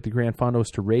objective with the Grand Fondos is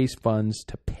to raise funds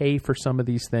to pay for some of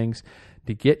these things,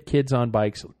 to get kids on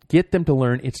bikes, get them to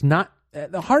learn. It's not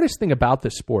the hardest thing about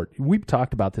this sport. We've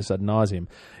talked about this ad nauseum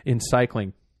in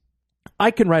cycling.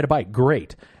 I can ride a bike.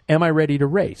 Great. Am I ready to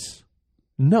race?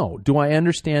 No. Do I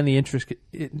understand the interest?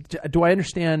 Do I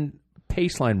understand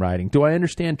pace line riding? Do I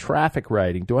understand traffic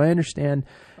riding? Do I understand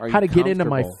how to get into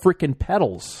my freaking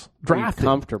pedals? Drafting.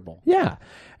 Comfortable. Yeah.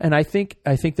 And I think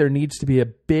there needs to be a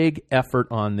big effort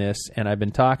on this. And I've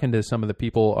been talking to some of the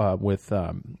people with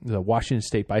the Washington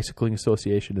State Bicycling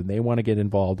Association, and they want to get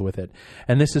involved with it.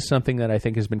 And this is something that I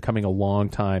think has been coming a long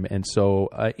time. And so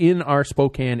in our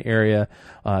Spokane area,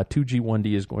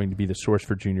 2G1D is going to be the source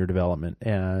for junior development.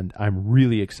 And I'm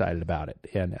really excited about it.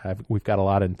 And we've got a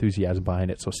lot of enthusiasm behind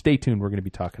it. So stay tuned. We're going to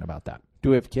be talking about that. Do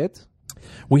we have kids?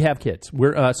 We have kids.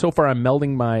 We're so far I'm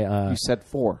melding my... you said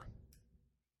 4.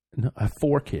 No,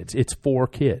 4 kids. It's 4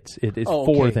 kids. It is okay.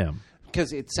 for them.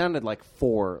 Because it sounded like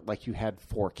 4, like you had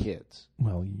 4 kids.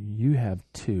 Well, you have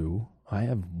 2. I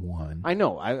have 1. I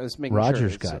know. I was making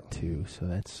Roger's sure. got 2, so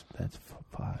that's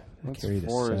 5. That's carry 4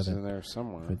 the 7 is in there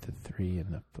somewhere. with the 3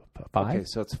 and the 5. Okay,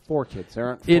 so it's 4 kids. There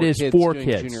aren't 4 it is kids 4 doing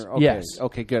kids. Junior. Okay. Yes.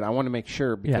 Okay, good. I want to make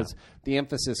sure because the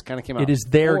emphasis kind of came out. It is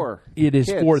their. 4 it is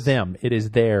kids. for them. It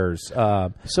is theirs.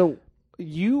 So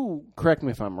you, correct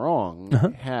me if I'm wrong,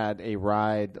 had a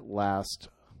ride last,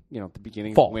 at the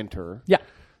beginning fall. of winter. Yeah.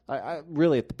 I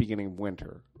really at the beginning of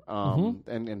winter.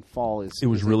 And fall is. It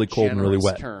was is really a cold and really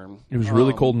generous wet. Term. It was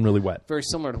really cold and really wet. Very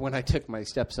similar to when I took my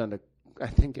stepson to. I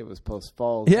think it was post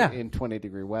fall in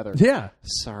 20-degree weather. Yeah.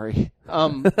 Sorry.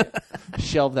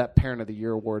 Shelve that Parent of the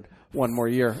Year award one more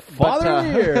year. Father of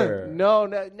the Year. No,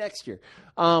 next year.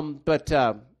 So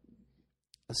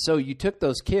you took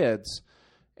those kids,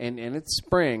 and it's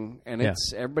spring, and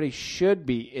it's everybody should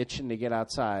be itching to get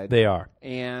outside. They are.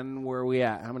 And where are we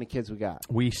at? How many kids we got?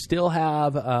 We still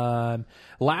have,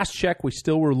 last check, we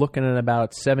still were looking at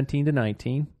about 17 to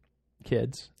 19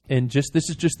 kids. And this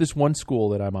is just this one school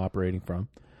that I'm operating from.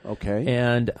 Okay.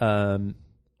 And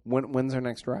when's our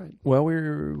next ride? Well,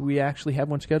 we actually have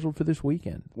one scheduled for this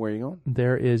weekend. Where are you going?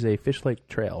 There is a Fish Lake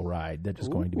Trail ride that is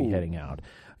going to be heading out.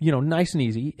 Nice and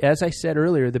easy. As I said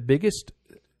earlier, the biggest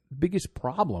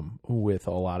problem with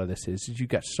a lot of this is you've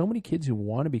got so many kids who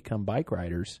want to become bike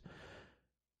riders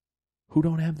who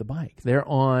don't have the bike. They're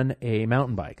on a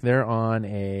mountain bike. They're on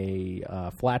a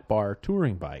flat bar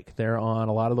touring bike. They're on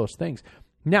a lot of those things.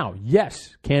 Now,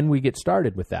 yes, can we get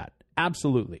started with that?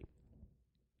 Absolutely.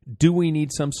 Do we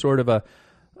need some sort of a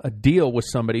deal with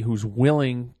somebody who's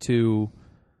willing to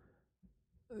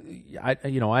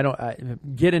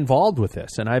get involved with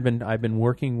this? And I've been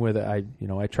working with I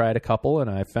tried a couple and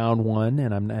I found one,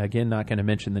 and I'm again not going to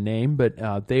mention the name,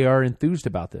 but they are enthused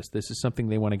about this. This is something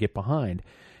they want to get behind.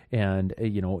 And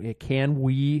can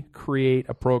we create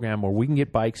a program where we can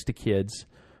get bikes to kids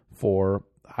for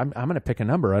I'm going to pick a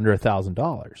number under $1,000.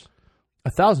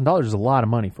 $1,000 is a lot of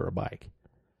money for a bike.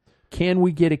 Can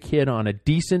we get a kid on a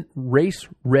decent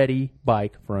race-ready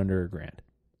bike for under $1,000?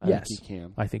 Yes, think you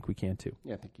can. I think we can too.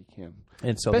 Yeah, I think you can.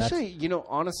 And so, especially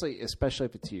honestly, especially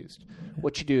if it's used.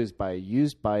 What you do is buy a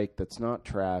used bike that's not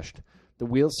trashed. The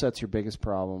wheel set's your biggest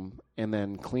problem, and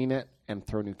then clean it and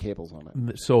throw new cables on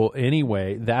it. So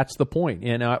anyway, that's the point.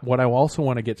 And what I also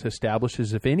want to get to establish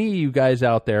is if any of you guys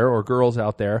out there or girls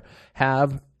out there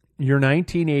have your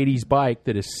 1980s bike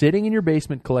that is sitting in your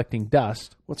basement collecting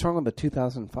dust. What's wrong with the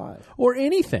 2005? Or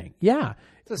anything. Yeah.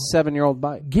 It's a 7-year-old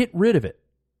bike. Get rid of it.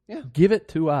 Yeah. Give it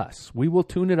to us. We will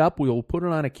tune it up. We will put it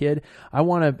on a kid. I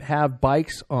want to have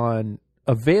bikes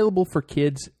available for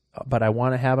kids, but I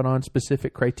want to have it on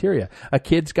specific criteria. A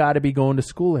kid's got to be going to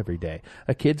school every day.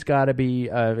 A kid's got to be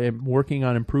working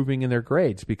on improving in their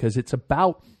grades, because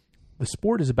the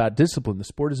sport is about discipline. The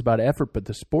sport is about effort, but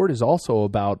the sport is also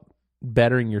about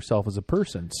bettering yourself as a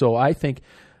person. So I think,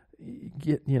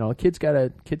 kids got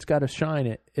to shine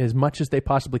it as much as they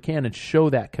possibly can and show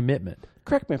that commitment.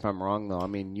 Correct me if I'm wrong, though. I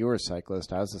mean, you were a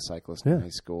cyclist. I was a cyclist in high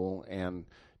school, and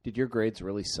did your grades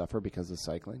really suffer because of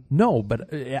cycling? No,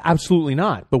 but absolutely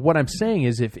not. But what I'm saying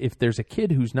is if there's a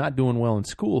kid who's not doing well in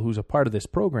school who's a part of this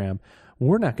program,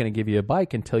 we're not going to give you a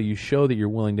bike until you show that you're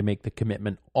willing to make the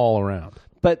commitment all around.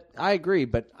 But I agree.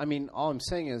 But, I mean, all I'm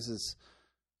saying is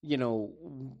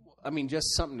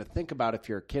just something to think about if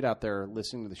you're a kid out there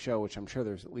listening to the show, which I'm sure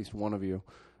there's at least one of you.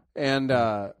 And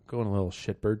going a little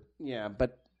shitbird. Yeah,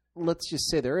 but let's just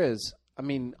say there is. I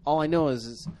mean, all I know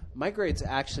is my grades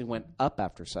actually went up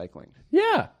after cycling.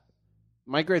 Yeah.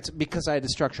 My grades, because I had to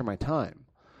structure my time.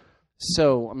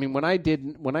 So, I mean, when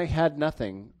I had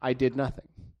nothing, I did nothing.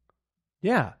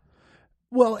 Yeah.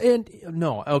 Well,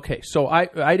 so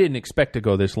I didn't expect to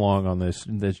go this long on this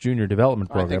junior development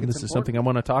program. This is something I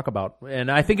want to talk about, and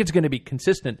I think it's going to be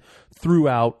consistent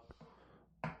throughout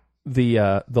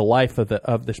the life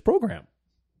of this program.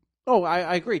 Oh,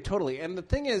 I agree totally. And the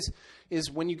thing is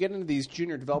when you get into these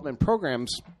junior development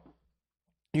programs,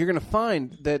 you're going to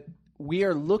find that we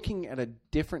are looking at a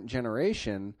different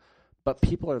generation, but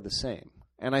people are the same.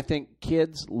 And I think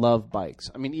kids love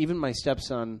bikes. I mean, even my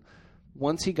stepson,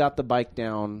 once he got the bike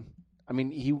down, I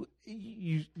mean, you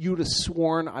would have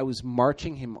sworn I was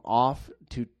marching him off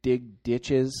to dig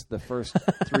ditches the first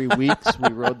 3 weeks we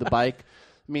rode the bike.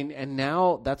 I mean, and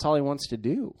now that's all he wants to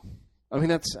do. I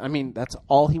mean, that's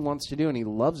all he wants to do, and he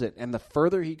loves it. And the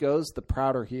further he goes, the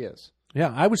prouder he is.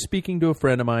 Yeah, I was speaking to a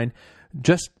friend of mine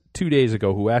just 2 days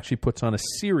ago who actually puts on a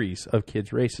series of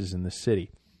kids' races in the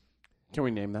city. Can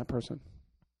we name that person?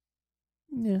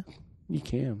 Yeah. You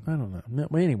can. I don't know. No,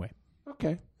 but anyway.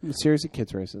 Okay. A series of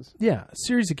kids' races. Yeah, a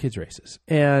series of kids' races.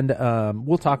 And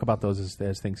we'll talk about those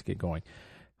as things get going.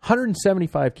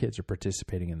 175 kids are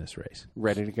participating in this race.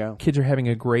 Ready to go. Kids are having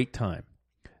a great time.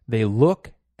 They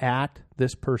look at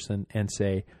this person and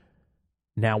say,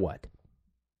 now what?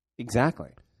 Exactly.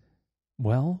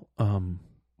 Well,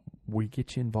 we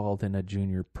get you involved in a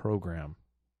junior program.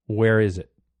 Where is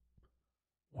it?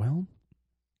 Well,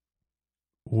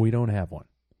 we don't have one.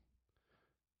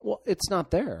 Well, it's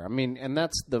not there. I mean, and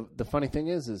that's the funny thing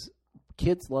is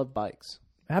kids love bikes.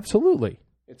 Absolutely.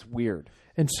 It's weird.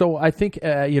 And so I think,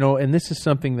 and this is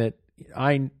something that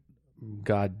I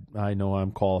know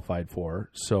I'm qualified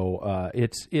for. So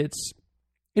it's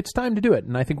time to do it,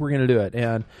 and I think we're going to do it.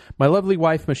 And my lovely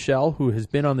wife, Michelle, who has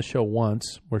been on the show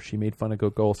once where she made fun of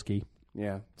Gogolski.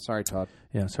 Yeah. Sorry, Todd.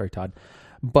 Yeah, sorry, Todd.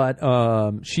 But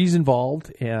she's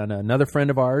involved, and another friend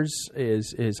of ours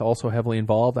is also heavily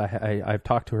involved. I've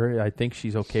talked to her. I think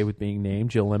she's okay with being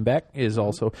named. Jill Limbeck is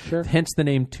also, sure. Hence the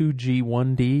name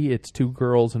 2G1D. It's 2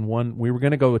 girls and 1. We were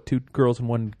going to go with 2 girls and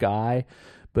 1 guy,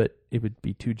 but it would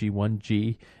be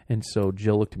 2G1G. And so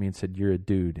Jill looked at me and said, "You're a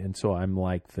dude." And so I'm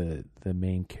like the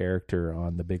main character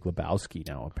on The Big Lebowski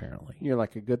now, apparently. You're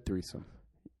like a good threesome.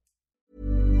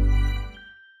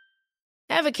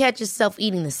 Ever catch yourself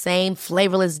eating the same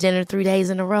flavorless dinner 3 days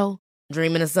in a row?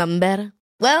 Dreaming of something better?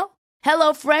 Well,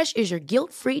 HelloFresh is your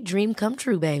guilt-free dream come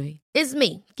true, baby. It's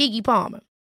me, Keke Palmer.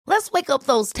 Let's wake up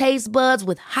those taste buds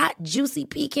with hot, juicy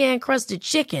pecan-crusted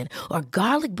chicken or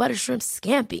garlic butter shrimp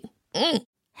scampi.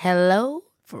 Hello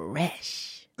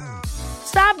Fresh.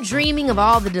 Stop dreaming of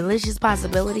all the delicious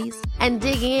possibilities and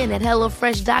dig in at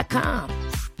HelloFresh.com.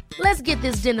 Let's get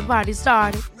this dinner party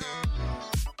started.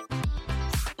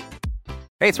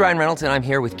 Hey, it's Ryan Reynolds, and I'm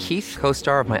here with Keith,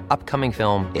 co-star of my upcoming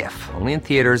film, If, only in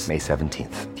theaters May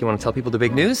 17th. Do you want to tell people the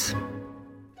big news?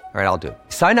 All right, I'll do it.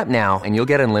 Sign up now and you'll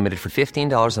get unlimited for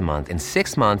 $15 a month and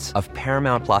 6 months of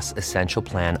Paramount Plus Essential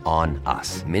Plan on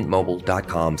us.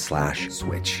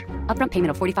 MintMobile.com/switch. Upfront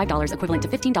payment of $45 equivalent to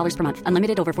 $15 per month.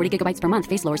 Unlimited over 40 gigabytes per month.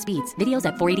 Face lower speeds. Videos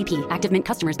at 480p. Active Mint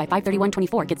customers by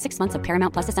 531.24 get 6 months of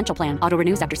Paramount Plus Essential Plan. Auto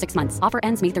renews after 6 months. Offer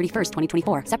ends May 31st,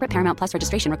 2024. Separate Paramount Plus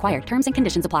registration required. Terms and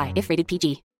conditions apply if rated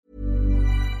PG.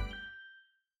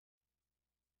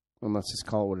 Well, let's just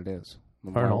call it what it is.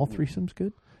 Aren't all threesomes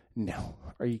good? No.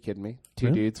 Are you kidding me? 2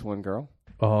 Really? dudes, 1 girl.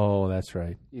 Oh, that's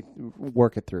right. You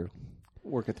work it through.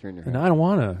 Work it through in your head. And I don't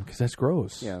want to, because that's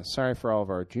gross. Yeah, sorry for all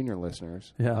of our junior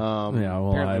listeners. Yeah. Well, apparently I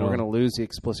we're don't. going to lose the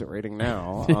explicit rating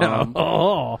now.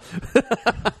 Yeah.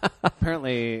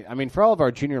 Apparently, I mean, for all of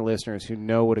our junior listeners who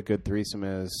know what a good threesome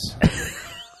is,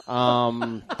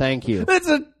 thank you.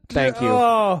 Thank you.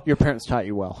 Oh. Your parents taught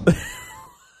you well.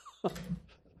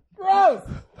 Gross!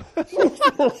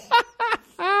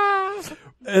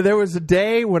 There was a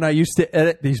day when I used to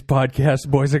edit these podcasts,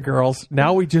 boys and girls.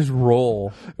 Now we just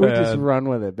roll. We just run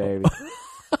with it, baby.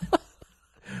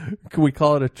 Can we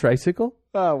call it a tricycle?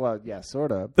 Oh, well, yeah,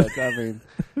 sort of. But, I mean,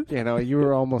 you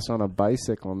were almost on a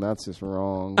bicycle, and that's just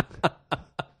wrong.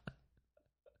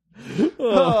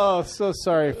 Oh, so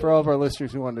sorry for all of our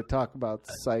listeners who wanted to talk about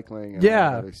cycling and all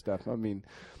that other stuff. I mean,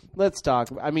 let's talk.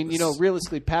 I mean,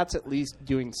 realistically, Pat's at least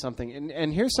doing something.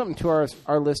 And here's something to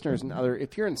our listeners and other.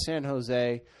 If you're in San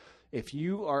Jose, if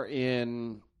you are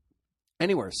in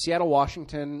anywhere, Seattle,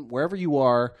 Washington, wherever you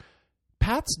are,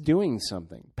 Pat's doing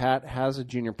something. Pat has a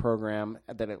junior program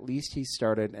that at least he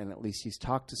started and at least he's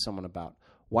talked to someone about.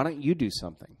 Why don't you do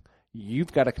something?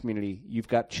 You've got a community. You've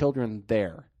got children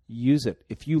there. Use it.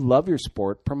 If you love your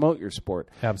sport, promote your sport.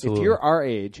 Absolutely. If you're our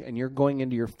age and you're going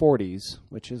into your 40s,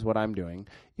 which is what I'm doing,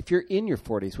 if you're in your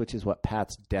 40s, which is what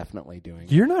Pat's definitely doing.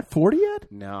 You're not 40 yet?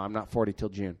 No, I'm not 40 till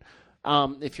June.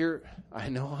 If you're, I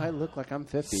know I look like I'm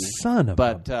 50. Son of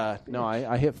but no,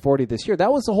 I hit 40 this year.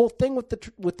 That was the whole thing with the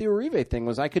Uribe thing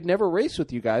was I could never race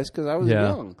with you guys because I was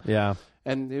young. Yeah.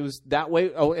 And it was that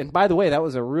way. Oh, and by the way, that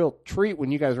was a real treat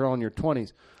when you guys were all in your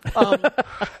 20s.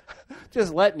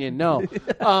 Just letting you know.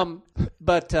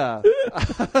 But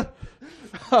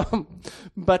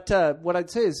what I'd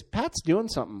say is Pat's doing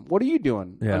something. What are you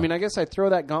doing? Yeah. I mean, I guess I'd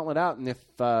throw that gauntlet out. And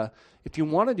if you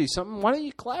want to do something, why don't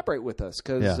you collaborate with us?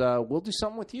 Because we'll do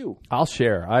something with you. I'll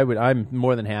share. I'm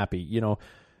more than happy.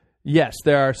 Yes,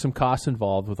 there are some costs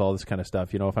involved with all this kind of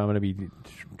stuff. If I'm going to be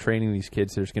training these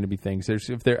kids, there's going to be things.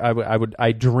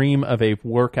 I dream of a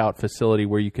workout facility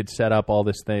where you could set up all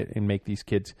this thing and make these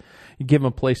kids, you give them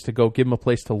a place to go, give them a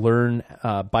place to learn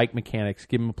bike mechanics,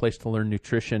 give them a place to learn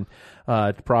nutrition,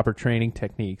 proper training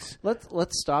techniques.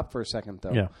 Let's stop for a second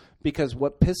though, Yeah. Because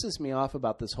what pisses me off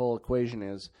about this whole equation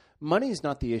is money is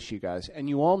not the issue, guys, and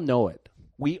you all know it.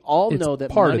 We all know that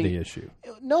part money, of the issue.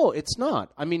 No, it's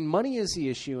not. I mean, money is the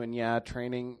issue, and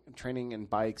training and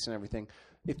bikes and everything.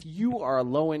 If you are a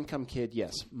low-income kid,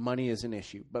 yes, money is an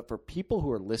issue. But for people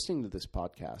who are listening to this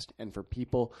podcast and for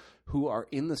people who are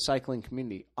in the cycling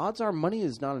community, odds are money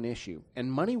is not an issue,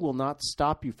 and money will not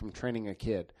stop you from training a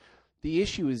kid. The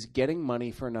issue is getting money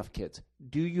for enough kids.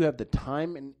 Do you have the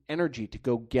time and energy to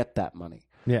go get that money?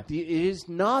 Yeah. It is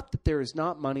not that there is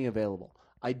not money available.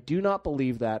 I do not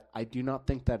believe that. I do not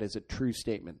think that is a true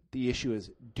statement. The issue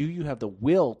is, do you have the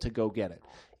will to go get it?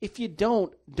 If you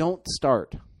don't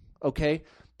start, okay?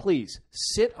 Please,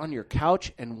 sit on your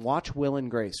couch and watch Will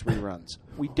and Grace reruns.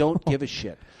 We don't give a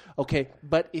shit, okay?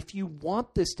 But if you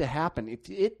want this to happen, if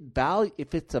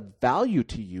it's a value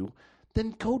to you,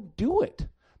 then go do it.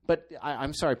 But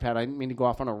I'm sorry, Pat, I didn't mean to go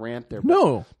off on a rant there.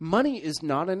 No. Money is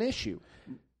not an issue.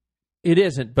 It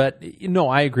isn't, but no,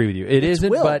 I agree with you. It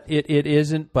isn't, will. but it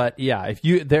isn't, but yeah. If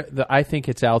you, I think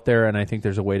it's out there, and I think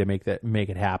there's a way to make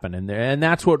it happen, and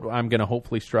that's what I'm going to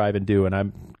hopefully strive and do.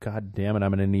 And God damn it, I'm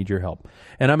going to need your help,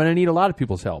 and I'm going to need a lot of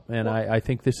people's help. And I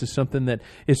think this is something that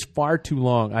is far too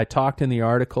long. I talked in the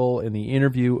article, in the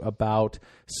interview, about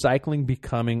cycling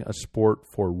becoming a sport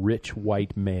for rich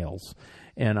white males,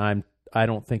 and I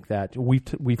don't think that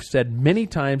we've said many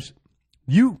times.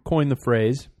 You coined the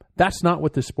phrase. That's not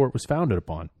what this sport was founded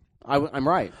upon. I'm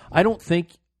right. I don't think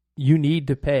you need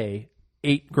to pay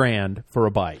 $8,000 for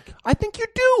a bike. I think you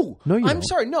do. No, you don't. I'm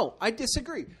sorry. No, I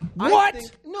disagree. What?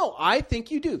 I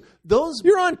think you do.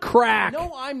 You're on crack.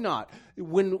 No, I'm not.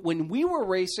 When we were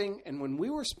racing and when we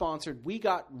were sponsored, we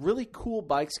got really cool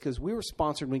bikes because we were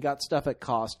sponsored and we got stuff at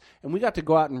cost, and we got to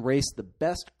go out and race the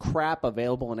best crap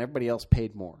available, and everybody else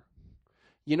paid more.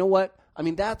 You know what? I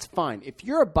mean, that's fine. If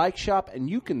you're a bike shop and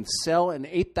you can sell an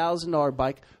 $8,000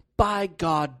 bike, by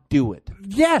God, do it.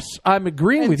 Yes, I'm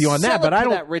agreeing with you on that, but I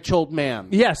don't. That rich old man.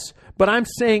 Yes, but I'm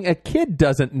saying a kid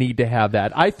doesn't need to have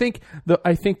that. I think the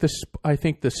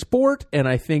sport and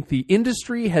I think the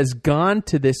industry has gone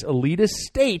to this elitist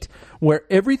state where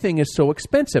everything is so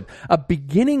expensive. A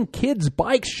beginning kid's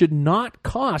bike should not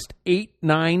cost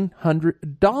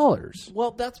 $800-900.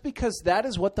 Well, that's because that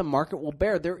is what the market will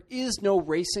bear. There is no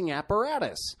racing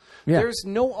apparatus. Yeah. There's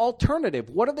no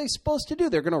alternative. What are they supposed to do?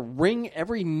 They're going to wring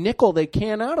every nickel they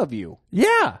can out of you.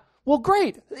 Yeah. Well,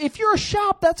 great. If you're a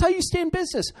shop, that's how you stay in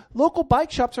business. Local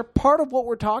bike shops are part of what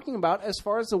we're talking about as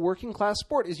far as the working class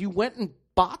sport, is you went and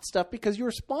bought stuff because you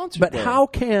were sponsored. But there. how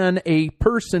can a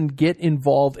person get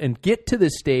involved and get to the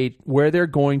stage where they're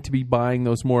going to be buying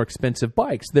those more expensive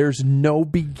bikes? There's no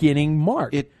beginning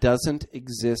mark. It doesn't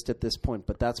exist at this point,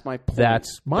 but that's my point.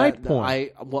 That's my point.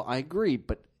 I agree,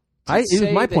 but it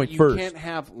was my point first. You can't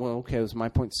have. Well, okay, it was my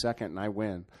point second, and I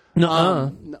win.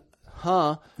 Nuh-uh.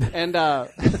 And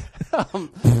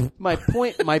my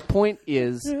point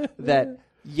is that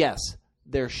yes,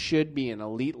 there should be an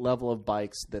elite level of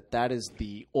bikes. That is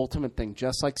the ultimate thing.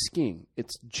 Just like skiing,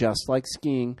 it's just like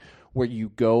skiing, where you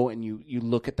go and you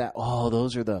look at that. Oh,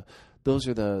 those are the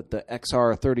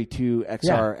XR32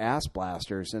 XR ass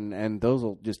blasters, and those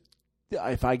will just.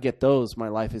 If I get those, my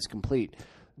life is complete.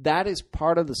 That is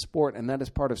part of the sport, and that is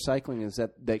part of cycling, is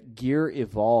that gear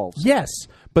evolves. Yes,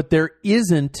 but there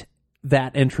isn't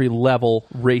that entry-level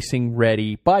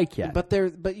racing-ready bike yet.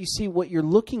 But you see, what you're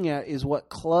looking at is what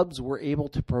clubs were able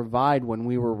to provide when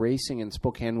we were racing in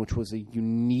Spokane, which was a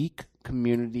unique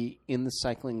community in the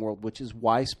cycling world, which is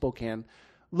why Spokane...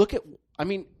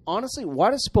 honestly, why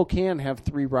does Spokane have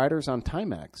 3 riders on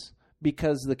Timex?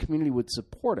 Because the community would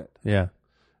support it. Yeah.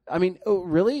 I mean,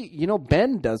 really?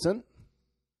 Bend doesn't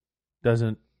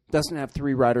have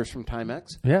 3 riders from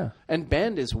Timex. Yeah. And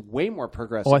Bend is way more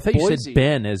progressive. Oh, I thought you Boise, said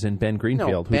Ben as in Ben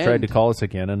Greenfield, who tried to call us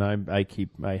again, and I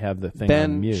have the thing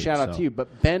on mute. Shout out to you.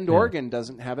 But Bend, Oregon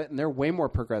doesn't have it, and they're way more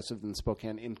progressive than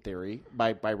Spokane in theory,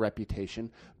 by reputation.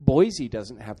 Boise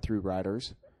doesn't have 3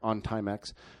 riders. on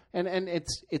Timex. And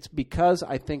it's because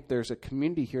I think there's a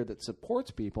community here that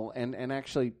supports people and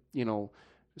actually,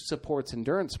 supports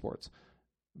endurance sports.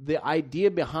 The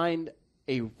idea behind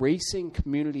a racing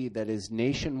community that is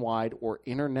nationwide or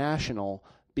international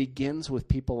begins with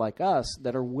people like us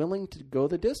that are willing to go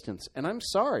the distance. And I'm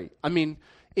sorry. I mean,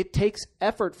 it takes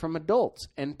effort from adults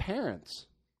and parents.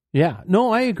 Yeah.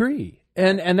 No, I agree.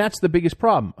 And that's the biggest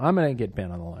problem. I'm going to get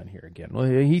Ben on the line here again. Well,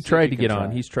 he tried to get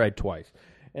on. He's tried twice.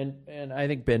 And I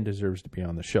think Ben deserves to be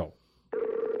on the show.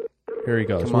 Here he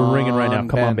goes. We're ringing right now.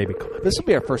 Come on, baby. Come on. This will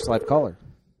be our first live caller.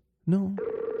 No.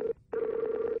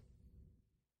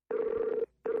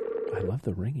 I love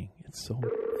the ringing. It's so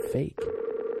fake.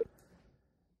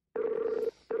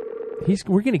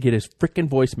 We're going to get his frickin'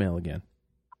 voicemail again.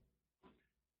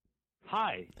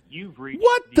 Hi, you've reached...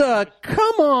 What the?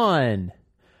 Come on!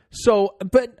 So,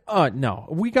 but, no,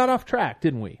 we got off track,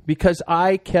 didn't we? Because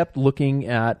I kept looking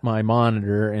at my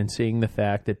monitor and seeing the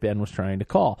fact that Ben was trying to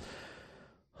call.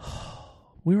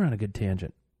 We were on a good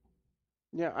tangent.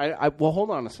 Yeah, well,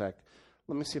 hold on a sec.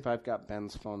 Let me see if I've got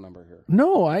Ben's phone number here.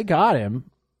 No, I got him.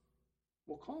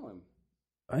 We'll call him.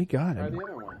 I got Try him. the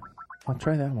other one. I'll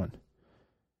try that one.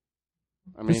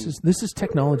 I mean, this is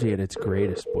technology at its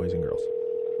greatest, boys and girls.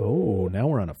 Oh, now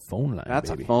we're on a phone line. That's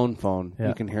baby. a phone. Yeah.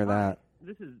 You can hear that.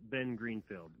 This is Ben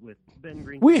Greenfield with Ben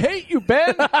Greenfield. We hate you,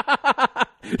 Ben.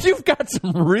 You've got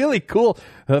some really cool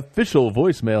official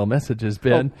voicemail messages,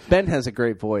 Ben. Oh, Ben has a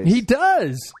great voice. He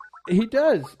does. He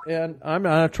does. And I'm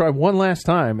going to try one last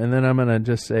time, and then I'm going to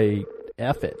just say,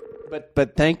 F it.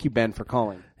 But thank you, Ben, for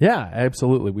calling. Yeah,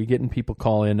 absolutely. We're getting people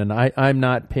call in, and I'm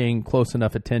not paying close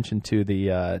enough attention to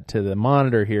the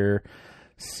monitor here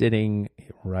sitting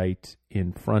right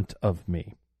in front of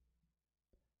me.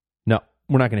 No,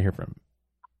 we're not going to hear from him.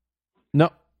 No,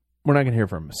 we're not going to hear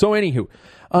from him. So anywho,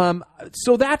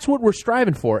 so that's what we're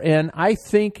striving for, and I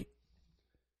think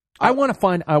I want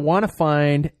to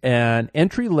find an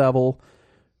entry level,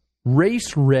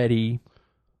 race ready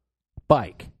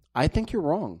bike. I think you're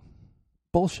wrong.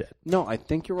 Bullshit. No, I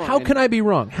think you're wrong. How can I be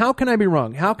wrong? How can I be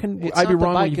wrong? How can I be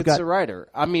wrong? When it's the rider.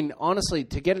 I mean, honestly,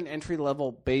 to get an entry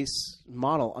level base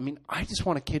model, I mean, I just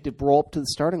want a kid to roll up to the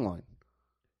starting line.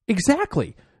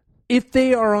 Exactly. If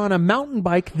they are on a mountain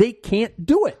bike, they can't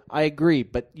do it. I agree,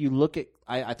 but you look at.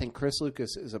 I think Chris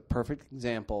Lucas is a perfect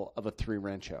example of a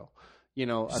 3-Rancho.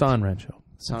 San Rancho.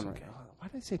 San Rancho. Why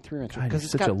did I say 3-Rancho? Because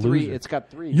it's got three. It's got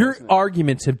three. Your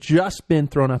arguments have just been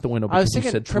thrown out the window because you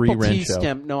said 3-Rancho.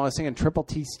 Stem. No, I was thinking triple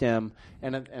T stem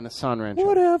and a San Rancho.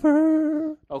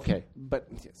 Whatever. Okay, but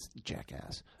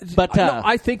jackass. But no,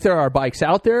 I think there are bikes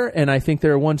out there, and I think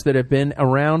there are ones that have been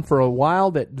around for a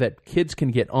while that kids can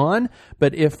get on.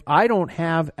 But if I don't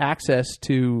have access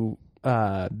to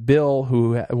Bill,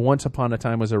 who once upon a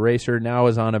time was a racer, now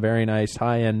is on a very nice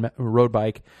high-end road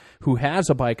bike, who has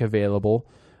a bike available.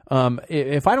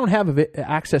 If I don't have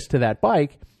access to that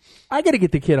bike, I got to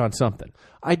get the kid on something.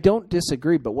 I don't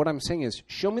disagree, but what I'm saying is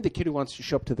show me the kid who wants to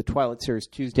show up to the Twilight Series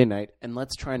Tuesday night, and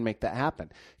let's try and make that happen.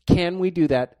 Can we do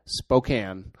that?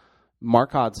 Spokane,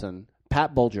 Mark Hodson,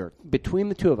 Pat Bulger, between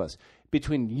the two of us,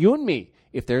 between you and me,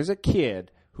 if there's a kid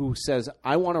who says,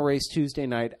 I want to race Tuesday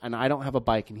night and I don't have a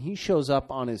bike, and he shows up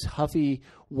on his Huffy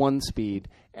 1-speed,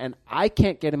 and I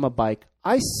can't get him a bike,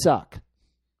 I suck.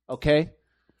 Okay?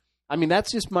 I mean,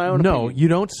 that's just my own opinion. No, you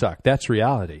don't suck. That's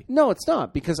reality. No, it's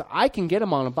not, because I can get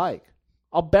him on a bike.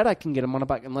 I'll bet I can get him on a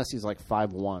bike, unless he's like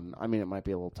 5'1". I mean, it might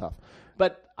be a little tough.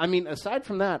 But, I mean, aside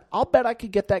from that, I'll bet I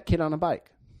could get that kid on a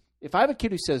bike. If I have a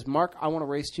kid who says, Mark, I want to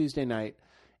race Tuesday night,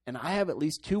 and I have at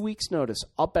least 2 weeks' notice,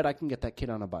 I'll bet I can get that kid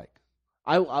on a bike.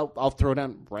 I'll throw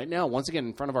down right now, once again,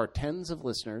 in front of our tens of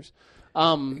listeners.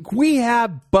 We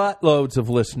have buttloads of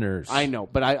listeners. I know,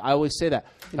 but I always say that.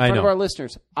 In front of our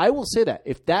listeners, I will say that.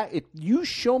 If you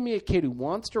show me a kid who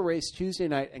wants to race Tuesday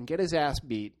night and get his ass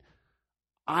beat,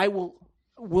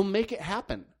 we'll make it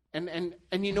happen. And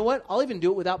you know what? I'll even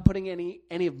do it without putting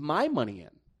any of my money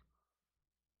in.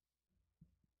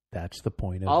 That's the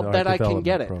point of I'll our bet I can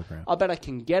get it. program. I'll bet I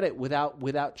can get it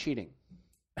without cheating.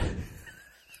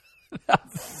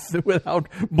 Without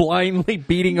blindly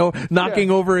knocking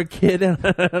over a kid.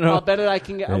 I'll bet I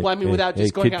can get. Hey, well, I mean, without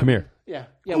just going kid, out. Come here. Yeah.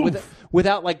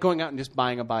 Without like going out and just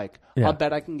buying a bike. Yeah. I'll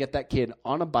bet I can get that kid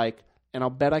on a bike, and I'll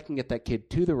bet I can get that kid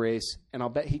to the race, and I'll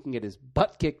bet he can get his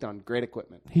butt kicked on great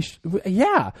equipment.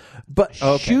 But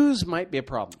shoes might be a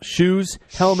problem. Shoes,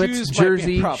 helmets, Shoes might be a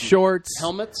jersey, problem. shorts.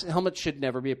 Helmets should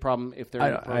never be a problem if they're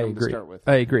in a program I agree. to start with.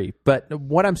 I agree. But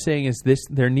what I'm saying is this: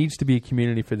 there needs to be a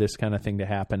community for this kind of thing to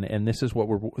happen, and this is what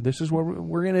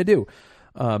we're going to do.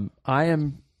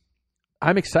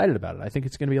 I'm excited about it. I think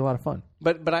it's going to be a lot of fun.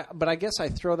 But I guess I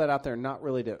throw that out there not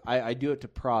really to I do it to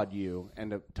prod you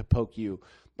and to poke you,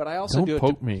 but I also Don't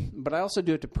poke me. But I also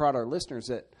do it to prod our listeners.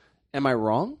 That am I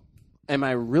wrong? Am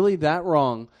I really that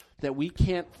wrong that we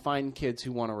can't find kids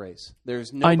who want to race?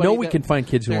 There's nobody. I know we can find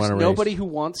kids who want to race. There's nobody who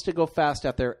wants to go fast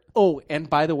out there. Oh, and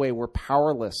by the way, we're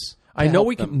powerless. I know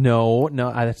we can. No,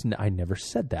 I never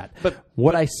said that. But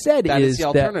what I said is the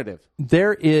alternative.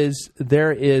 There is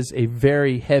a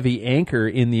very heavy anchor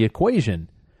in the equation,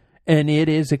 and it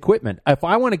is equipment. If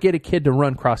I want to get a kid to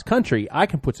run cross country, I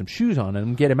can put some shoes on him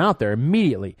and get him out there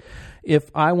immediately.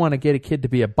 If I want to get a kid to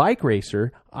be a bike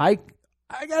racer, I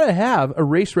got to have a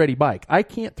race-ready bike. I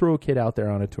can't throw a kid out there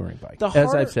on a touring bike,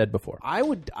 as I've said before. I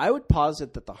would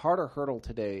posit that the harder hurdle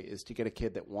today is to get a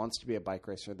kid that wants to be a bike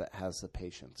racer that has the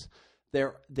patience.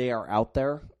 They are out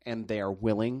there, and they are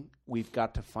willing. We've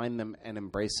got to find them and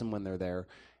embrace them when they're there.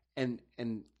 And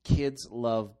kids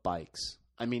love bikes.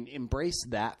 I mean, embrace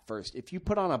that first. If you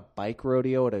put on a bike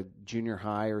rodeo at a junior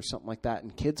high or something like that,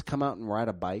 and kids come out and ride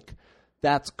a bike,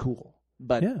 that's cool.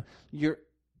 But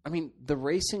the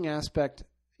racing aspect,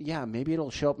 yeah, maybe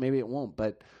it'll show up, maybe it won't.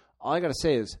 But all I got to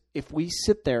say is if we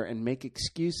sit there and make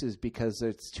excuses because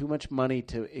it's too much money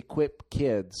to equip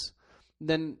kids,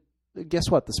 then guess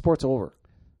what? The sport's over.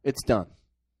 It's done.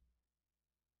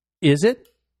 Is it?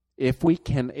 If we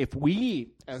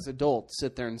as adults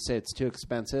sit there and say it's too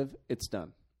expensive, it's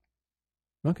done.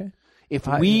 Okay. If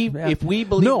we believe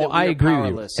that I agree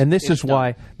powerless, with you. And this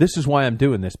is why I'm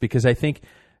doing this, because I think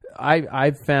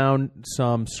I've found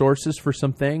some sources for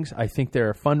some things. I think there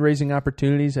are fundraising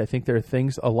opportunities. I think there are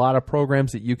a lot of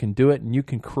programs that you can do it, and you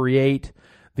can create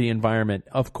the environment.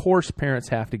 Of course, parents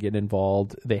have to get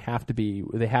involved. They have to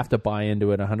buy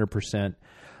into it 100%.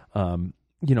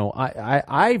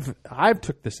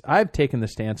 I've taken the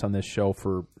stance on this show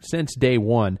since day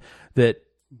one that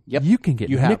you can get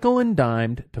nickel and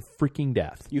dimed to freaking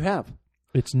death. You have.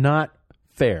 It's not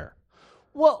fair.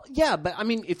 Well, yeah, but I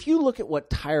mean, if you look at what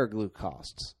tire glue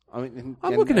costs, I mean,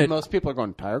 most people are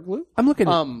going tire glue. I'm looking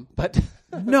at, but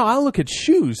no, I'll look at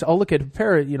shoes. I'll look at a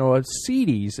pair of,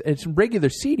 CDs. It's regular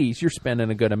CDs. You're spending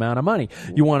a good amount of money.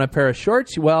 You want a pair of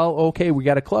shorts? Well, okay, we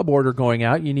got a club order going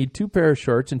out. You need 2 pairs of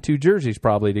shorts and 2 jerseys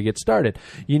probably to get started.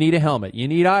 You need a helmet. You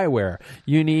need eyewear.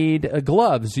 You need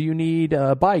gloves. You need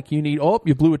a bike. You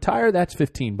blew a tire. That's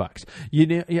 $15. You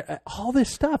need all this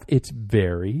stuff. It's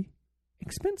very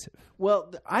expensive.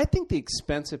 Well, I think the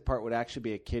expensive part would actually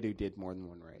be a kid who did more than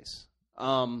one race.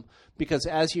 Because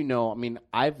as you know, I mean,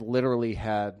 I've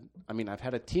had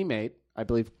a teammate, I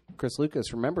believe Chris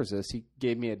Lucas remembers this. He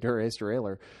gave me a Dura-Ace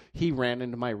derailleur. He ran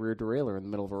into my rear derailleur in the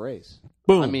middle of a race.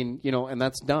 Boom. I mean, and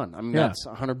that's done. I mean, that's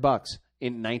 $100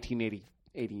 in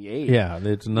 1988. Yeah,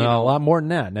 it's not a lot more than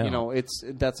that now.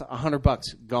 That's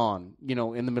 $100 gone,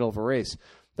 in the middle of a race.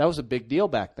 That was a big deal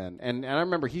back then, and I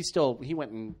remember he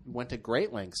went to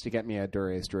great lengths to get me a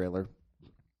Dura-Ace derailleur.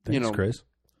 Thanks, Chris.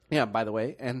 Yeah, by the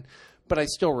way, but I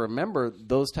still remember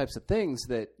those types of things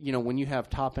that when you have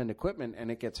top end equipment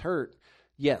and it gets hurt.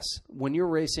 Yes, when you're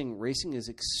racing is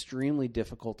extremely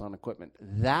difficult on equipment.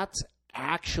 That's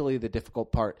actually the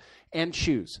difficult part, and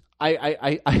shoes.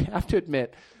 I have to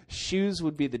admit, shoes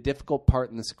would be the difficult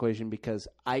part in this equation because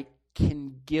I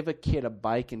can give a kid a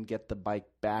bike and get the bike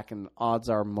back, and odds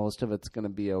are most of it's going to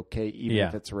be okay, even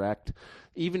if it's wrecked.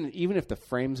 Even if the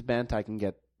frame's bent, I can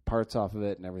get parts off of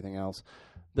it and everything else.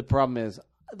 The problem is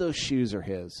those shoes are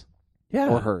his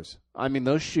or hers. I mean,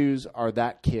 those shoes are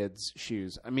that kid's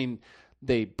shoes. I mean,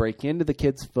 they break into the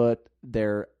kid's foot.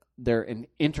 They're an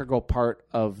integral part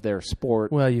of their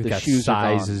sport. Well, you've got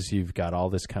sizes, you've got all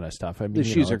this kind of stuff. I mean, the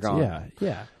shoes are gone.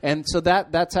 Yeah. And so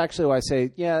that's actually why I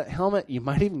say, helmet. You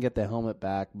might even get the helmet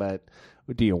back, but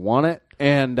do you want it?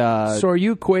 And so, are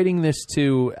you equating this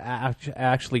to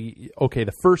actually? Okay,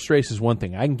 the first race is one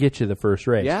thing. I can get you the first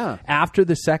race. Yeah. After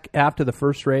the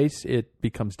first race, it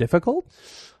becomes difficult.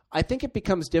 I think it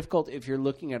becomes difficult if you're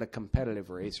looking at a competitive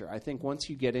racer. I think once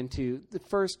you get into the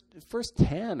first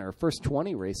 10 or first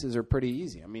 20 races are pretty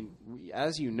easy. I mean,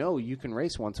 as you know, you can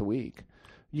race once a week.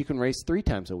 You can race 3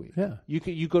 times a week. Yeah.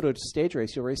 You go to a stage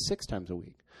race, you'll race 6 times a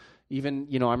week. Even,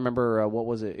 I remember, what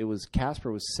was it? It was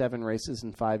Casper was 7 races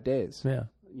in 5 days. Yeah.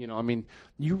 I mean,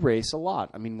 you race a lot.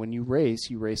 I mean, when you race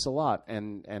a lot.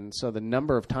 And so the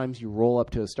number of times you roll up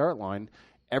to a start line,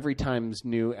 every time's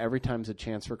new. Every time's a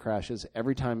chance for crashes.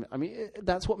 Every time, I mean,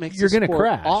 that's what makes you're going to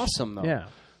crash. Awesome, though. Yeah.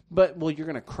 But you're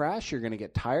going to crash. You're going to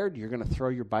get tired. You're going to throw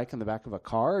your bike in the back of a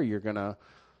car. You're going to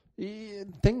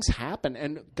things happen,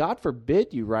 and God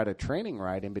forbid you ride a training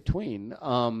ride in between.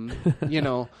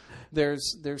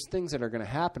 There's things that are going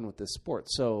to happen with this sport.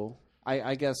 So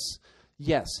I guess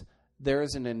yes, there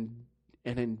is an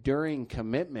an enduring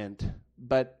commitment,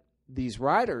 but these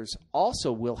riders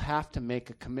also will have to make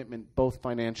a commitment both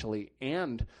financially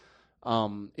and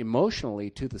emotionally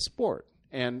to the sport.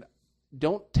 And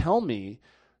don't tell me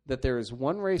that there is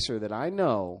one racer that I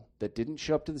know that didn't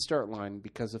show up to the start line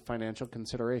because of financial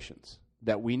considerations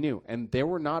that we knew. And there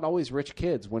were not always rich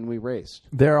kids when we raced.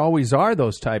 There always are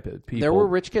those type of people. There were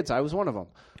rich kids. I was one of them.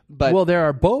 But, well, there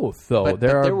are both, though. But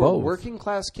there were both. working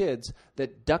class kids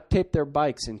that duct taped their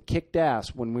bikes and kicked ass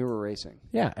when we were racing.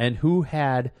 Yeah, and who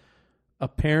had a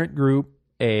parent group,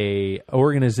 a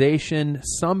organization,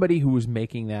 somebody who was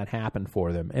making that happen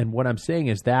for them. And what I'm saying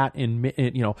is that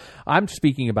I'm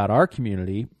speaking about our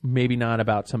community, maybe not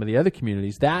about some of the other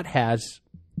communities. That has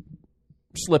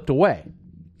slipped away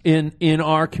in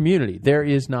our community. There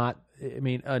is not. I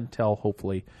mean, until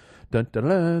hopefully, dun, dun,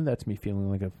 dun, that's me feeling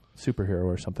like a superhero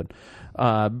or something.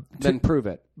 Then prove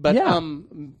it. But yeah.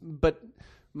 But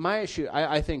my issue,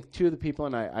 I think two of the people,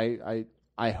 and I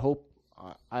hope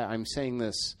I'm saying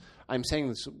this. I'm saying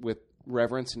this with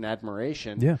reverence and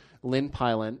admiration. Yeah. Lynn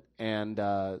Pylant and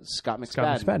Scott McSpadden.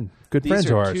 Scott McSpadden. Good friends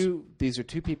of ours. These are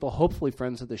two people, hopefully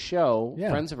friends of the show,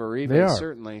 friends of Arriva,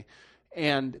 certainly.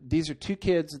 And these are two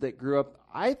kids that grew up,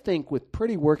 I think, with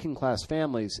pretty working class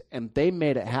families, and they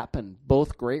made it happen.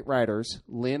 Both great riders.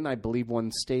 Lynn, I believe, won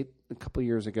state a couple of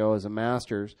years ago as a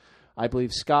Masters. I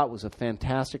believe Scott was a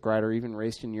fantastic rider, even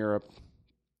raced in Europe.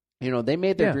 You know, they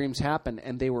made their dreams happen,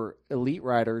 and they were elite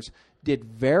riders, did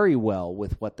very well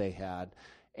with what they had.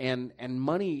 And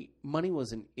money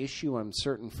was an issue, I'm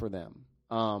certain, for them.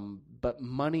 But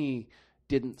money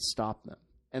didn't stop them.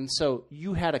 And so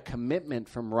you had a commitment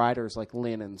from riders like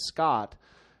Lynn and Scott,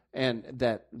 and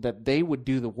that they would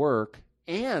do the work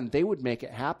and they would make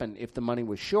it happen. If the money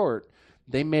was short,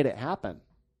 they made it happen.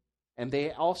 And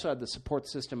they also had the support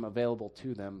system available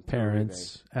to them.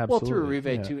 Parents, absolutely. Well, through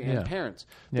Arriva, too, and parents.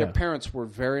 Their parents were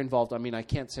very involved. I mean, I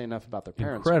can't say enough about their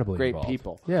parents. Incredibly great involved.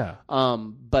 People. Yeah.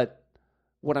 But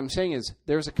what I'm saying is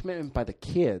there's a commitment by the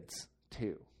kids,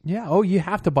 too. Yeah. Oh, you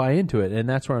have to buy into it. And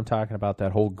that's where I'm talking about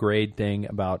that whole grade thing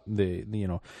about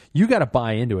you got to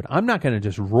buy into it. I'm not going to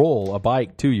just roll a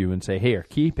bike to you and say, here,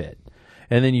 keep it.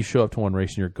 And then you show up to one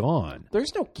race and you're gone.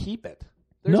 There's no keep it.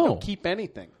 There's no keep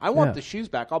anything. I want the shoes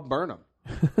back. I'll burn them.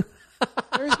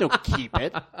 There's no keep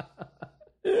it.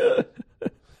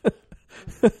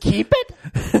 Keep it?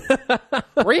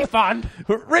 Refund.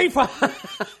 Refund.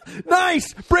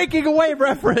 Nice. Breaking away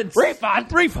reference.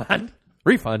 Refund. Refund.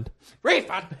 Refund.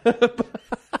 Refund.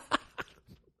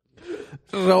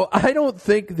 So I don't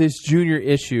think this junior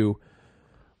issue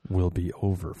will be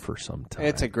over for some time.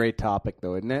 It's a great topic,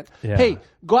 though, isn't it? Yeah. Hey,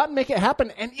 go out and make it happen.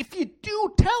 And if you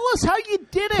do, tell us how you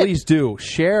did it. Please do.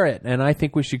 Share it. And I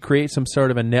think we should create some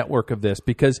sort of a network of this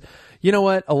because, you know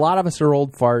what? A lot of us are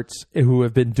old farts who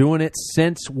have been doing it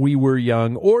since we were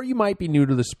young, or you might be new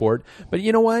to the sport. But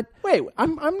you know what? Wait,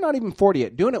 I'm not even 40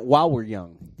 yet. Doing it while we're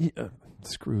young. Yeah.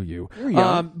 Screw you. You're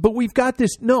young. But we've got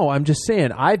this. No, I'm just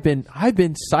saying. I've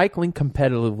been cycling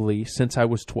competitively since I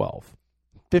was 12.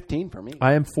 15 for me.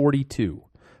 I am 42.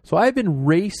 So I've been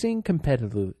racing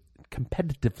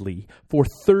competitively for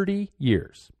 30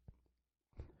 years.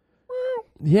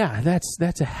 Yeah,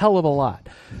 that's a hell of a lot.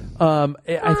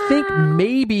 I think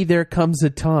maybe there comes a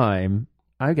time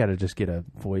I got to just get a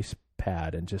voice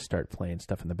pad and just start playing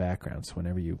stuff in the background. So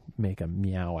whenever you make a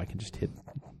meow, I can just hit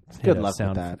Good a luck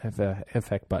sound with that.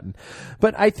 effect button.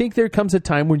 But I think there comes a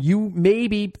time when you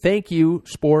maybe, thank you,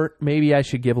 sport, maybe I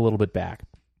should give a little bit back.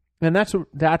 And that's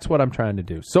what I'm trying to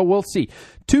do. So we'll see.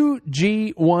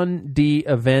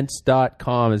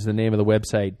 2G1Devents.com is the name of the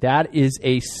website. That is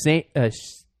a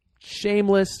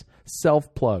shameless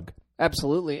self-plug.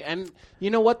 Absolutely. And you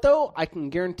know what, though? I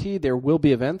can guarantee there will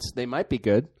be events. They might be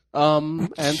good. And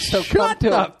so come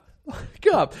to up.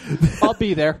 Come up. I'll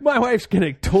be there. My wife's going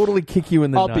to totally kick you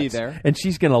in the nuts. I'll be there. And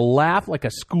she's going to laugh like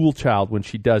a school child when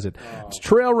she does it. Oh. It's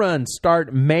trail runs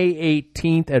start May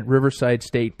 18th at Riverside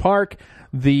State Park.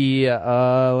 The,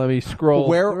 let me scroll.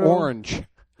 Wear orange.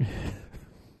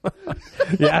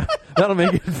 Yeah, that'll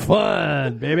make it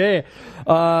fun, baby.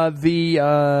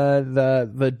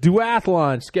 The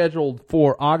duathlon scheduled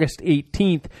for August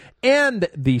 18th and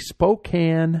the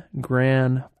Spokane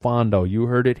Grand Fondo. You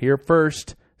heard it here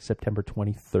first, September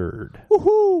 23rd.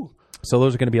 Woohoo! So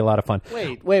those are going to be a lot of fun.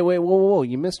 Wait, whoa,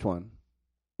 you missed one.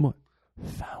 What?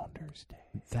 Founders Day.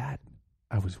 That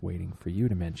I was waiting for you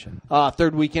to mention.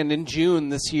 Third weekend in June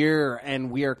this year,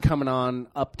 and we are coming on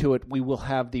up to it. We will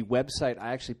have the website.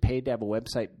 I actually paid to have a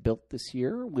website built this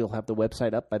year. We'll have the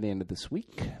website up by the end of this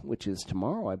week, which is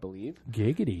tomorrow, I believe.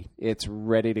 Giggity. It's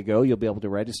ready to go. You'll be able to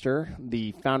register.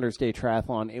 The Founders Day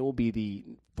Triathlon, it will be the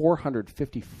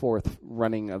 454th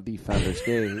running of the Founders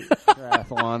Day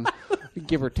Triathlon.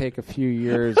 Give or take a few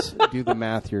years. Do the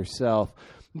math yourself.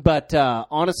 But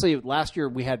honestly, last year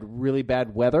we had really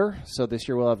bad weather, so this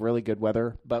year we'll have really good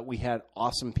weather. But we had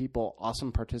awesome people,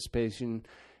 awesome participation,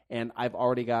 and I've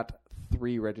already got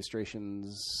 3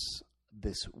 registrations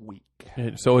this week.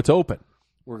 So it's open.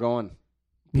 We're going.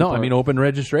 Open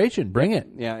registration. Bring it.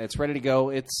 Yeah, it's ready to go.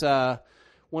 It's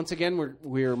once again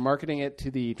we're marketing it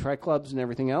to the tri clubs and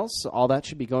everything else. All that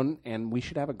should be going, and we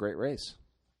should have a great race.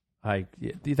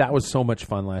 That was so much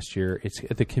fun last year.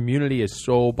 The community is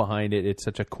so behind it. It's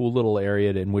such a cool little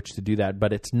area in which to do that.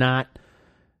 But it's not.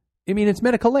 I mean, it's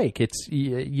Medical Lake. It's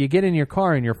you get in your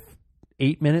car and you're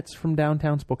 8 minutes from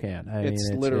downtown Spokane.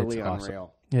 It's literally awesome.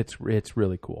 unreal. It's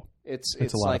really cool. It's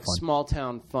a lot like of fun. Small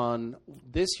town fun.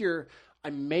 This year,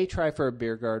 I may try for a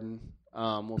beer garden.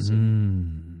 We'll see.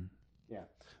 Yeah,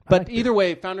 but either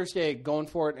way, Founders Day, going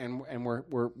for it, and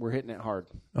we're hitting it hard.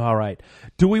 All right.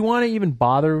 Do we want to even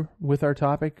bother with our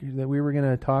topic that we were going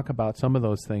to talk about some of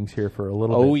those things here for a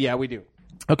little bit? Oh yeah, we do.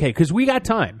 Okay, because we got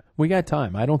time.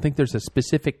 I don't think there's a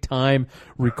specific time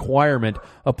requirement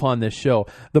upon this show.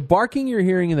 The barking you're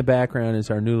hearing in the background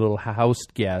is our new little house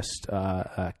guest,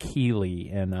 Keely,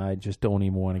 and I just don't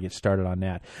even want to get started on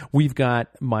that. We've got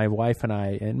my wife and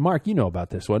I, and Mark, you know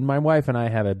about this one. My wife and I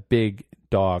have a big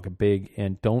dog,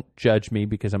 and don't judge me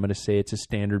because I'm going to say it's a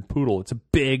standard poodle. It's a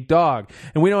big dog,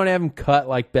 and we don't have him cut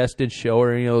like Best in Show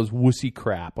or any of those wussy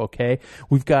crap, okay?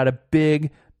 We've got a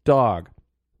big dog.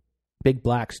 Big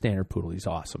black standard poodle. He's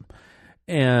awesome.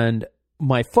 And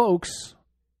my folks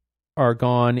are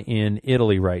gone in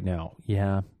Italy right now.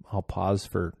 Yeah, I'll pause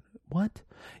for what?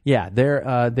 Yeah,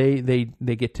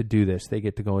 they get to do this. They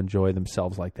get to go enjoy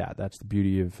themselves like that. That's the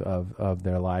beauty of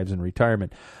their lives in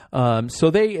retirement. So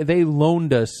they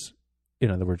loaned us, in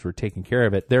other words, we're taking care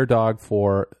of it, their dog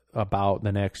for about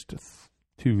the next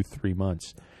 2-3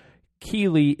 months.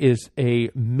 Keely is a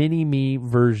mini-me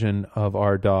version of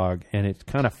our dog, and it's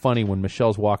kind of funny when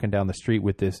Michelle's walking down the street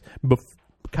with this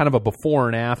kind of a before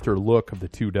and after look of the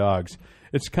two dogs.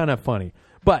 It's kind of funny.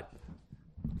 But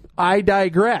I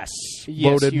digress.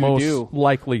 Yes, Voted you most do.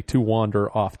 likely to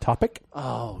wander off topic.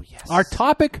 Oh, yes. Our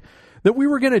topic that we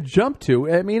were going to jump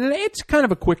to, I mean, it's kind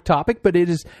of a quick topic, but it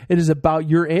is about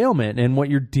your ailment and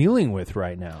what you're dealing with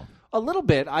right now. A little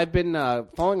bit. I've been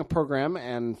following a program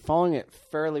and following it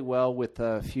fairly well with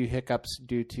a few hiccups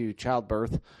due to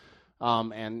childbirth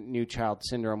and new child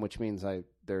syndrome, which means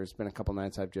there's been a couple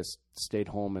nights I've just stayed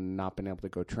home and not been able to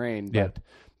go train. But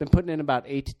been putting in about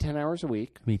 8 to 10 hours a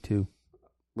week. Me too.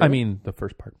 Really? I mean, the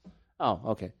first part. Oh,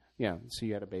 okay. Yeah. So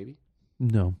you had a baby?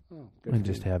 No. Oh, I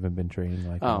just haven't been training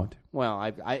like I want to. Well,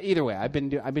 I either way, I've been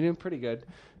doing pretty good.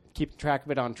 Keeping track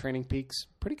of it on Training Peaks.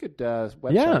 Pretty good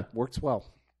website. Yeah. Works well.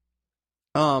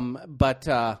 But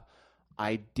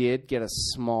I did get a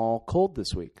small cold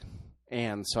this week,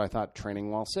 and so I thought,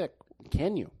 training while sick,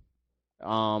 can you?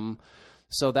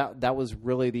 So that was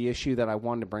really the issue that I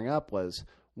wanted to bring up was,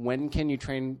 when can you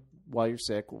train while you're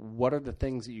sick? What are the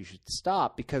things that you should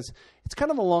stop? Because it's kind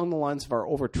of along the lines of our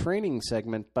overtraining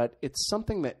segment, but it's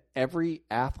something that every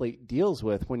athlete deals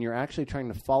with when you're actually trying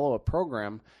to follow a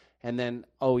program. And then,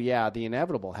 oh, yeah, the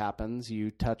inevitable happens. You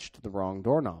touched the wrong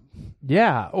doorknob.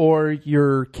 Yeah, or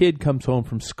your kid comes home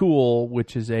from school,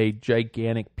 which is a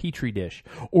gigantic petri dish.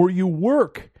 Or you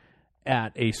work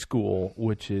at a school,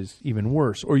 which is even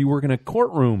worse. Or you work in a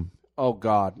courtroom. Oh,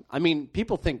 God. I mean,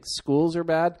 people think schools are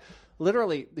bad.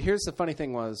 Literally, here's the funny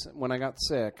thing was, when I got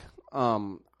sick,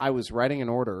 I was writing an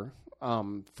order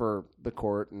for the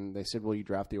court, and they said, "Will you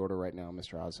draft the order right now,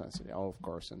 Mr. House?" And I said, "Oh, of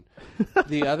course." And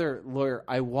the other lawyer,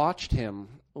 I watched him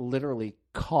literally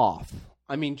cough.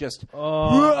 I mean, just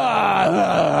all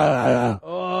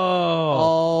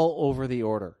over the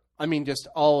order. I mean, just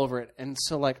all over it. And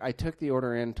so, like, I took the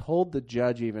order in, told the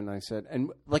judge even, I said,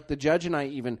 and like the judge and I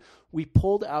even, we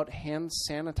pulled out hand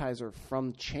sanitizer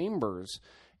from chambers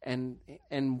and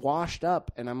washed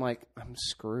up, and I'm like, I'm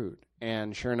screwed.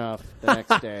 And sure enough, the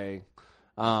next day,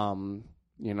 and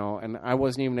I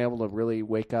wasn't even able to really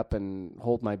wake up and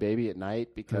hold my baby at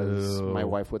night because my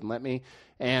wife wouldn't let me.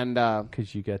 And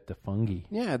because you get the fungi.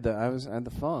 Yeah, I had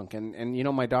the funk,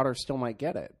 and my daughter still might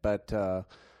get it, but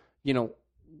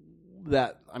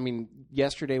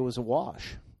yesterday was a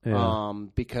wash. Yeah.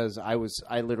 Because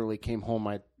I literally came home.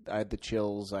 had the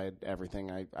chills. I had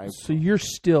everything. So you're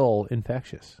still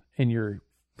infectious, and you're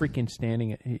freaking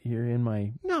standing. You're in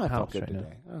my No, I house felt good right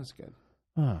today. I was good.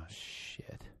 now. Oh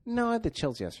shit! No, I had the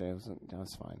chills yesterday. I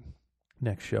was fine.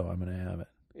 Next show, I'm going to have it.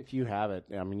 If you have it,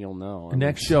 I mean, you'll know.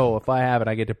 Next show, if I have it,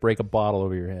 I get to break a bottle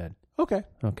over your head. Okay.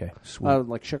 Okay. Sweet.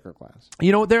 Like sugar glass.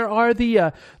 You know, there are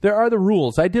the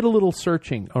rules. I did a little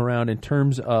searching around in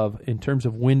terms of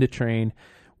when to train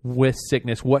with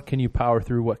sickness. What can you power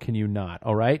through? What can you not?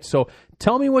 All right. So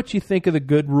tell me what you think of the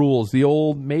good rules. The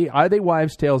old, are they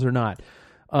wives' tales or not?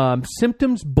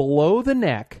 Symptoms below the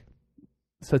neck,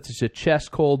 such as a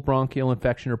chest cold, bronchial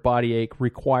infection, or body ache,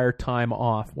 require time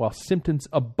off, while symptoms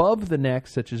above the neck,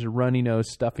 such as a runny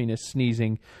nose, stuffiness,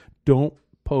 sneezing, don't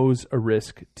pose a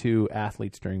risk to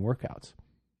athletes during workouts.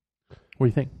 What do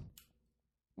you think?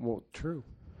 Well, true.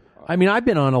 I mean, I've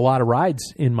been on a lot of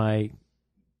rides in my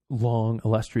long,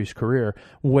 illustrious career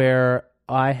where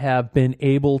I have been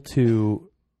able to...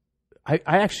 I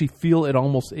actually feel it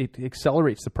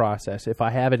accelerates the process. If I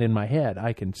have it in my head,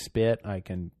 I can spit, I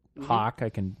can hawk, I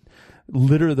can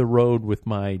litter the road with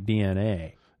my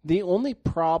DNA. The only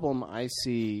problem I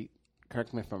see,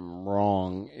 correct me if I'm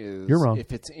wrong, is You're wrong.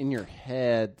 If it's in your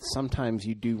head, sometimes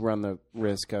you do run the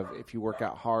risk of, if you work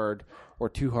out hard or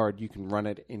too hard, you can run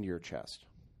it into your chest.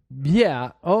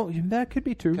 Yeah. Oh, that could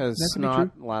be true. Because That could be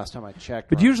snot, true. last time I checked.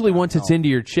 But usually once it's into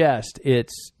your chest,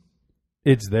 it's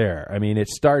there. I mean, it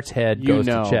starts head, goes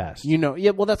to chest.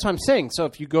 Yeah, well, that's what I'm saying. So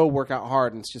if you go work out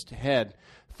hard and it's just head,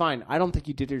 fine. I don't think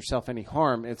you did yourself any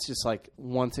harm. It's just like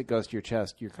once it goes to your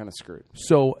chest, you're kind of screwed.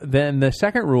 So then the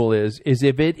second rule is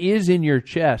if it is in your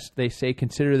chest, they say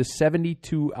consider the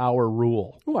 72-hour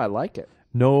rule. Ooh, I like it.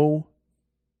 No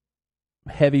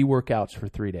heavy workouts for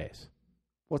 3 days.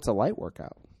 What's a light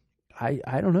workout?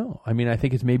 I don't know. I mean, I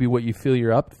think it's maybe what you feel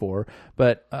you're up for,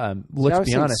 but let's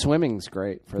be honest. Swimming's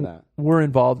great for that. We're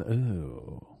involved.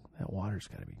 Ooh, that water's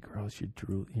got to be gross.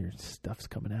 Your stuff's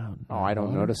coming out. Oh, I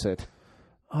don't notice it.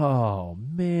 Oh,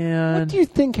 man. What do you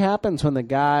think happens when the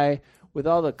guy with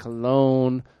all the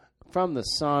cologne from the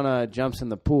sauna jumps in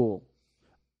the pool?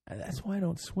 That's why I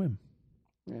don't swim.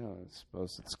 Yeah, I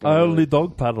suppose it's I only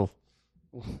dog paddle.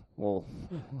 Well,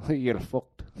 you get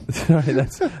fucked. Sorry,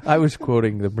 I was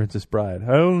quoting The Princess Bride.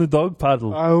 I only dog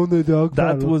paddle. I only dog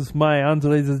paddle. That was my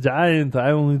Andre the Giant.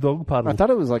 I only dog paddle. I thought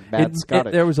it was like bad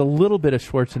Scottish. There was a little bit of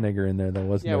Schwarzenegger in there, though,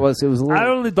 wasn't there? Yeah, it was. It was a little... I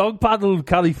only dog paddle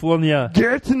California.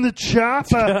 Get in the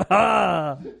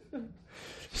chopper.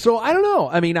 So I don't know.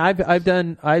 I mean, I've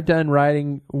done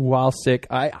riding while sick.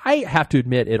 I have to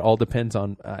admit, it all depends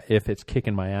on if it's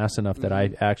kicking my ass enough that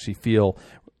I actually feel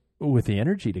with the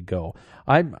energy to go.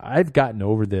 I've gotten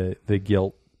over the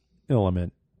guilt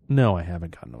element. No, I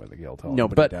haven't gotten over the guilt element.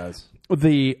 Nobody does.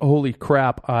 The holy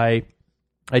crap, I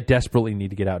desperately need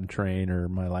to get out and train, or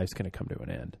my life's going to come to an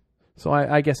end. So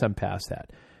I guess I'm past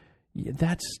that. Yeah,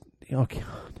 that's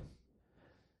God.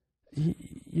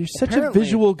 You're such a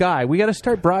visual guy. We got to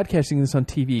start broadcasting this on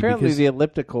TV. Apparently, because the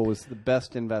elliptical was the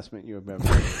best investment you have ever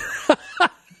made.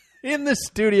 in the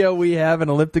studio, we have an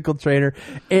elliptical trainer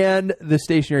and the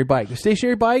stationary bike. The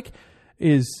stationary bike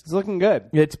it's looking good.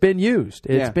 It's been used.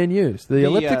 It's been used. The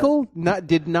elliptical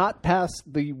did not pass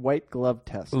the white glove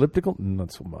test. Elliptical,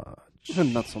 not so much.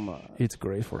 Not so much. It's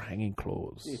great for hanging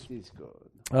clothes. It is good.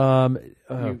 God.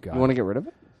 You want to get rid of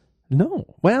it? No.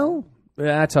 Well,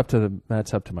 that's up to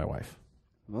my wife.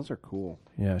 Those are cool.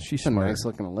 Yeah, she's a smart. nice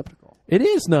looking elliptical. It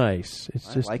is nice.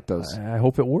 It's I just like those. I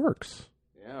hope it works.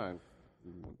 Yeah,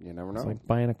 you never know. It's like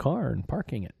buying a car and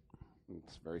parking it.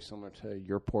 It's very similar to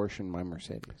your Porsche and my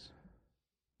Mercedes.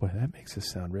 Boy, that makes us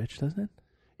sound rich, doesn't it?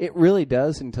 It really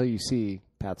does until you see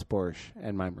Pat's Porsche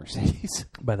and my Mercedes.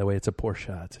 By the way, it's a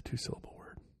Porsche. It's a 2-syllable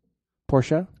word.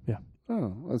 Porsche? Yeah.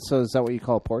 Oh, so is that what you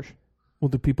call a Porsche? Well,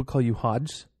 do people call you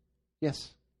Hodges?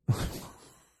 Yes.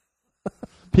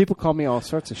 People call me all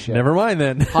sorts of shit. Never mind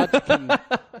then.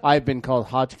 I've been called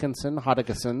Hodgkinson.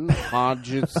 Hodgkinson. I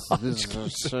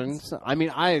mean,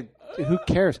 who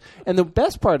cares? And the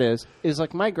best part is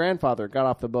like my grandfather got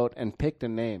off the boat and picked a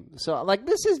name. So like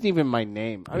this isn't even my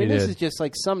name. I mean, this is just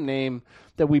like some name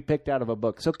that we picked out of a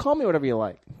book. So call me whatever you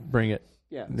like. Bring it.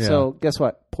 Yeah. So guess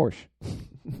what? Porsche.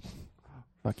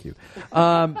 Fuck you.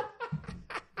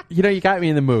 You know, you got me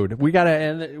in the mood. We gotta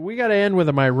end with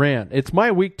my rant. It's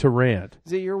my week to rant.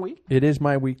 Is it your week? It is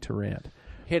my week to rant.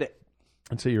 Hit it.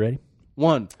 And so you ready?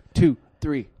 1, 2,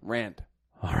 3, rant.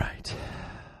 All right.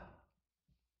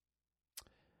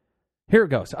 Here it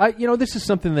goes. This is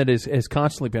something that has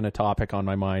constantly been a topic on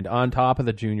my mind, on top of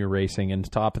the junior racing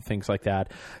and top of things like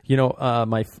that. You know,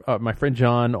 my friend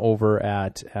John over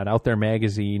at Out There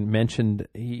Magazine mentioned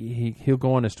he'll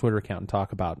go on his Twitter account and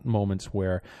talk about moments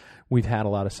where we've had a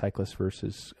lot of cyclists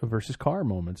versus car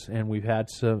moments, and we've had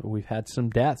some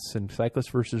deaths, and cyclists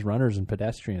versus runners and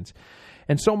pedestrians.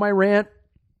 And so my rant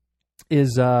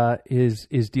is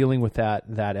dealing with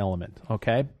that element.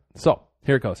 Okay, so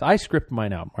here it goes. I script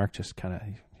mine out. Mark just kind of,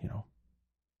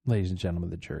 ladies and gentlemen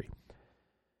of the jury.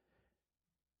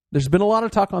 There's been a lot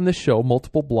of talk on this show,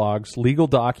 multiple blogs, legal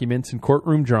documents, and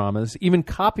courtroom dramas, even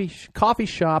coffee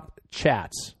shop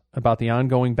chats about the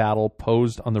ongoing battle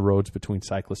posed on the roads between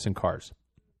cyclists and cars.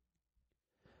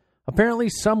 Apparently,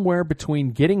 somewhere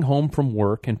between getting home from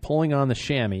work and pulling on the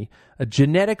chamois, a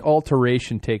genetic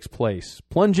alteration takes place,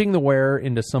 plunging the wearer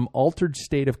into some altered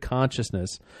state of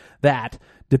consciousness that,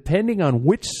 depending on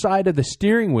which side of the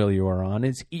steering wheel you are on,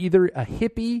 is either a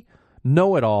hippie,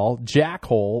 know-it-all,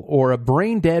 jackhole, or a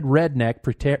brain-dead redneck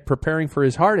preparing for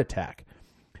his heart attack.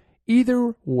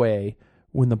 Either way,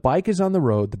 when the bike is on the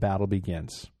road, the battle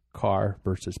begins. Car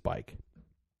versus bike.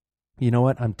 You know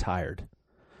what? I'm tired.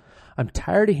 I'm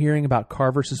tired of hearing about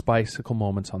car versus bicycle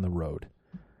moments on the road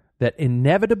that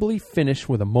inevitably finish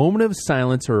with a moment of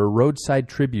silence or a roadside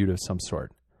tribute of some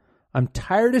sort. I'm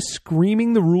tired of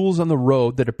screaming the rules on the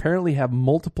road that apparently have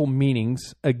multiple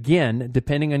meanings, again,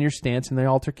 depending on your stance in the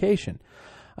altercation.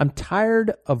 I'm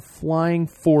tired of flying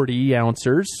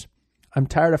 40-ouncers. I'm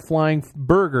tired of flying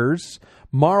burgers,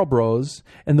 Marlboros,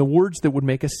 and the words that would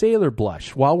make a sailor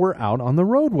blush while we're out on the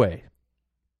roadway.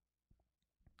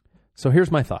 So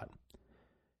here's my thought.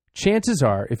 Chances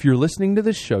are, if you're listening to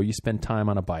this show, you spend time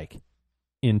on a bike,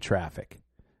 in traffic,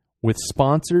 with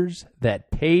sponsors that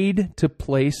paid to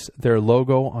place their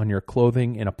logo on your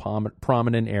clothing in a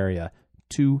prominent area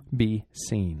to be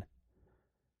seen.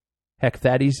 Heck, if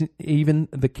that isn't even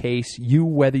the case, you,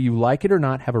 whether you like it or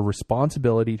not, have a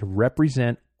responsibility to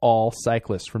represent all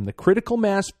cyclists, from the critical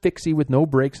mass fixie with no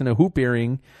brakes and a hoop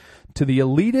earring to the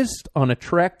elitist on a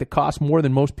trek that costs more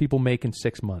than most people make in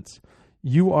 6 months.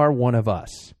 You are one of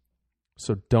us,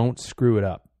 so don't screw it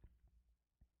up.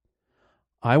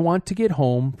 I want to get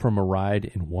home from a ride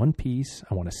in one piece.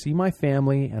 I want to see my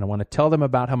family, and I want to tell them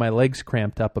about how my legs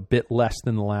cramped up a bit less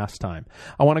than the last time.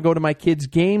 I want to go to my kids'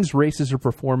 games, races, or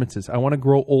performances. I want to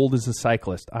grow old as a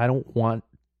cyclist. I don't want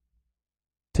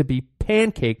to be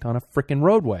pancaked on a frickin'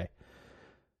 roadway.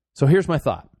 So here's my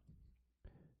thought.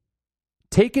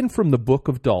 Taken from the Book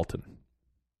of Dalton.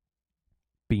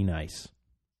 Be nice.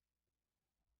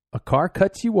 A car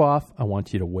cuts you off. I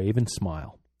want you to wave and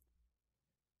smile.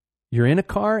 You're in a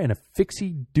car and a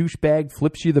fixie douchebag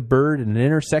flips you the bird in an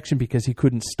intersection because he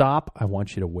couldn't stop. I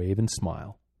want you to wave and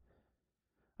smile.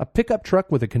 A pickup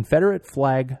truck with a Confederate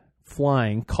flag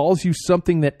flying calls you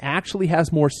something that actually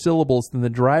has more syllables than the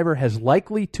driver has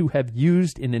likely to have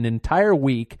used in an entire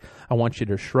week. I want you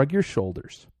to shrug your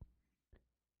shoulders.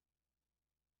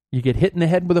 You get hit in the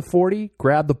head with a 40,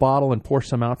 grab the bottle and pour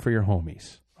some out for your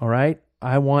homies. All right?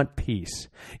 I want peace.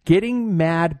 Getting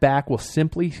mad back will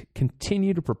simply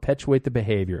continue to perpetuate the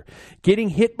behavior. Getting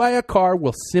hit by a car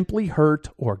will simply hurt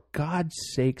or, God's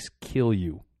sakes, kill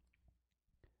you.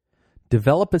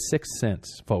 Develop a sixth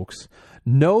sense, folks.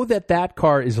 Know that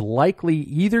car is likely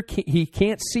either he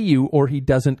can't see you or he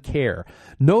doesn't care.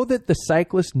 Know that the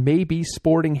cyclist may be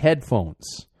sporting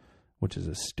headphones, which is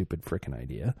a stupid frickin'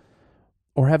 idea,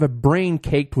 or have a brain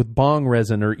caked with bong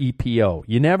resin or EPO.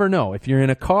 You never know. If you're in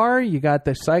a car, you got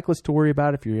the cyclist to worry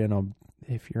about. If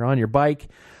you're on your bike,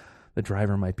 the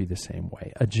driver might be the same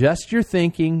way. Adjust your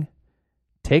thinking,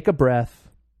 take a breath,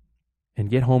 and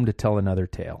get home to tell another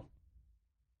tale.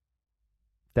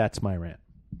 That's my rant.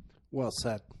 Well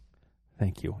said.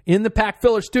 Thank you. In the Pack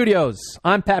Filler Studios,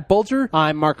 I'm Pat Bulger.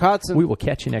 I'm Mark Hodson. We will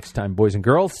catch you next time, boys and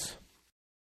girls.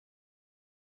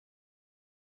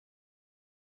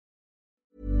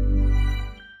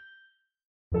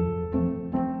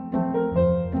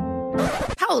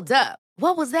 Hold up.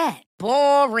 What was that?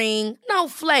 Boring. No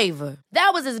flavor.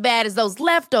 That was as bad as those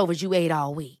leftovers you ate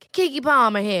all week. Keke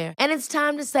Palmer here. And it's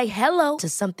time to say hello to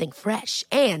something fresh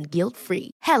and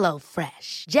guilt-free. Hello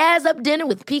Fresh. Jazz up dinner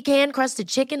with pecan-crusted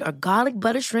chicken or garlic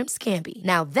butter shrimp scampi.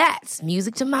 Now that's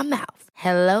music to my mouth.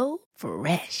 Hello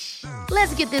Fresh.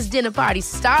 Let's get this dinner party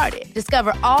started.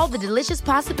 Discover all the delicious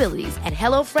possibilities at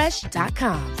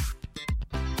HelloFresh.com.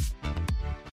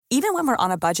 Even when we're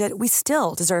on a budget, we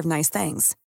still deserve nice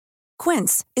things.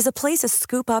 Quince is a place to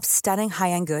scoop up stunning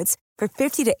high-end goods for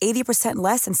 50 to 80%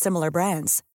 less than similar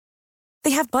brands.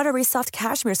 They have buttery soft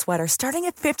cashmere sweaters starting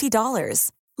at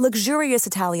 $50, luxurious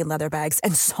Italian leather bags,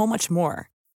 and so much more.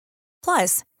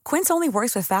 Plus, Quince only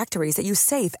works with factories that use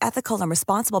safe, ethical, and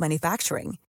responsible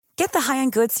manufacturing. Get the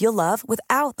high-end goods you'll love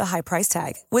without the high price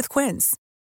tag with Quince.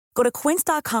 Go to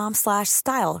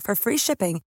quince.com/style for free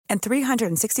shipping and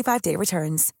 365-day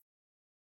returns.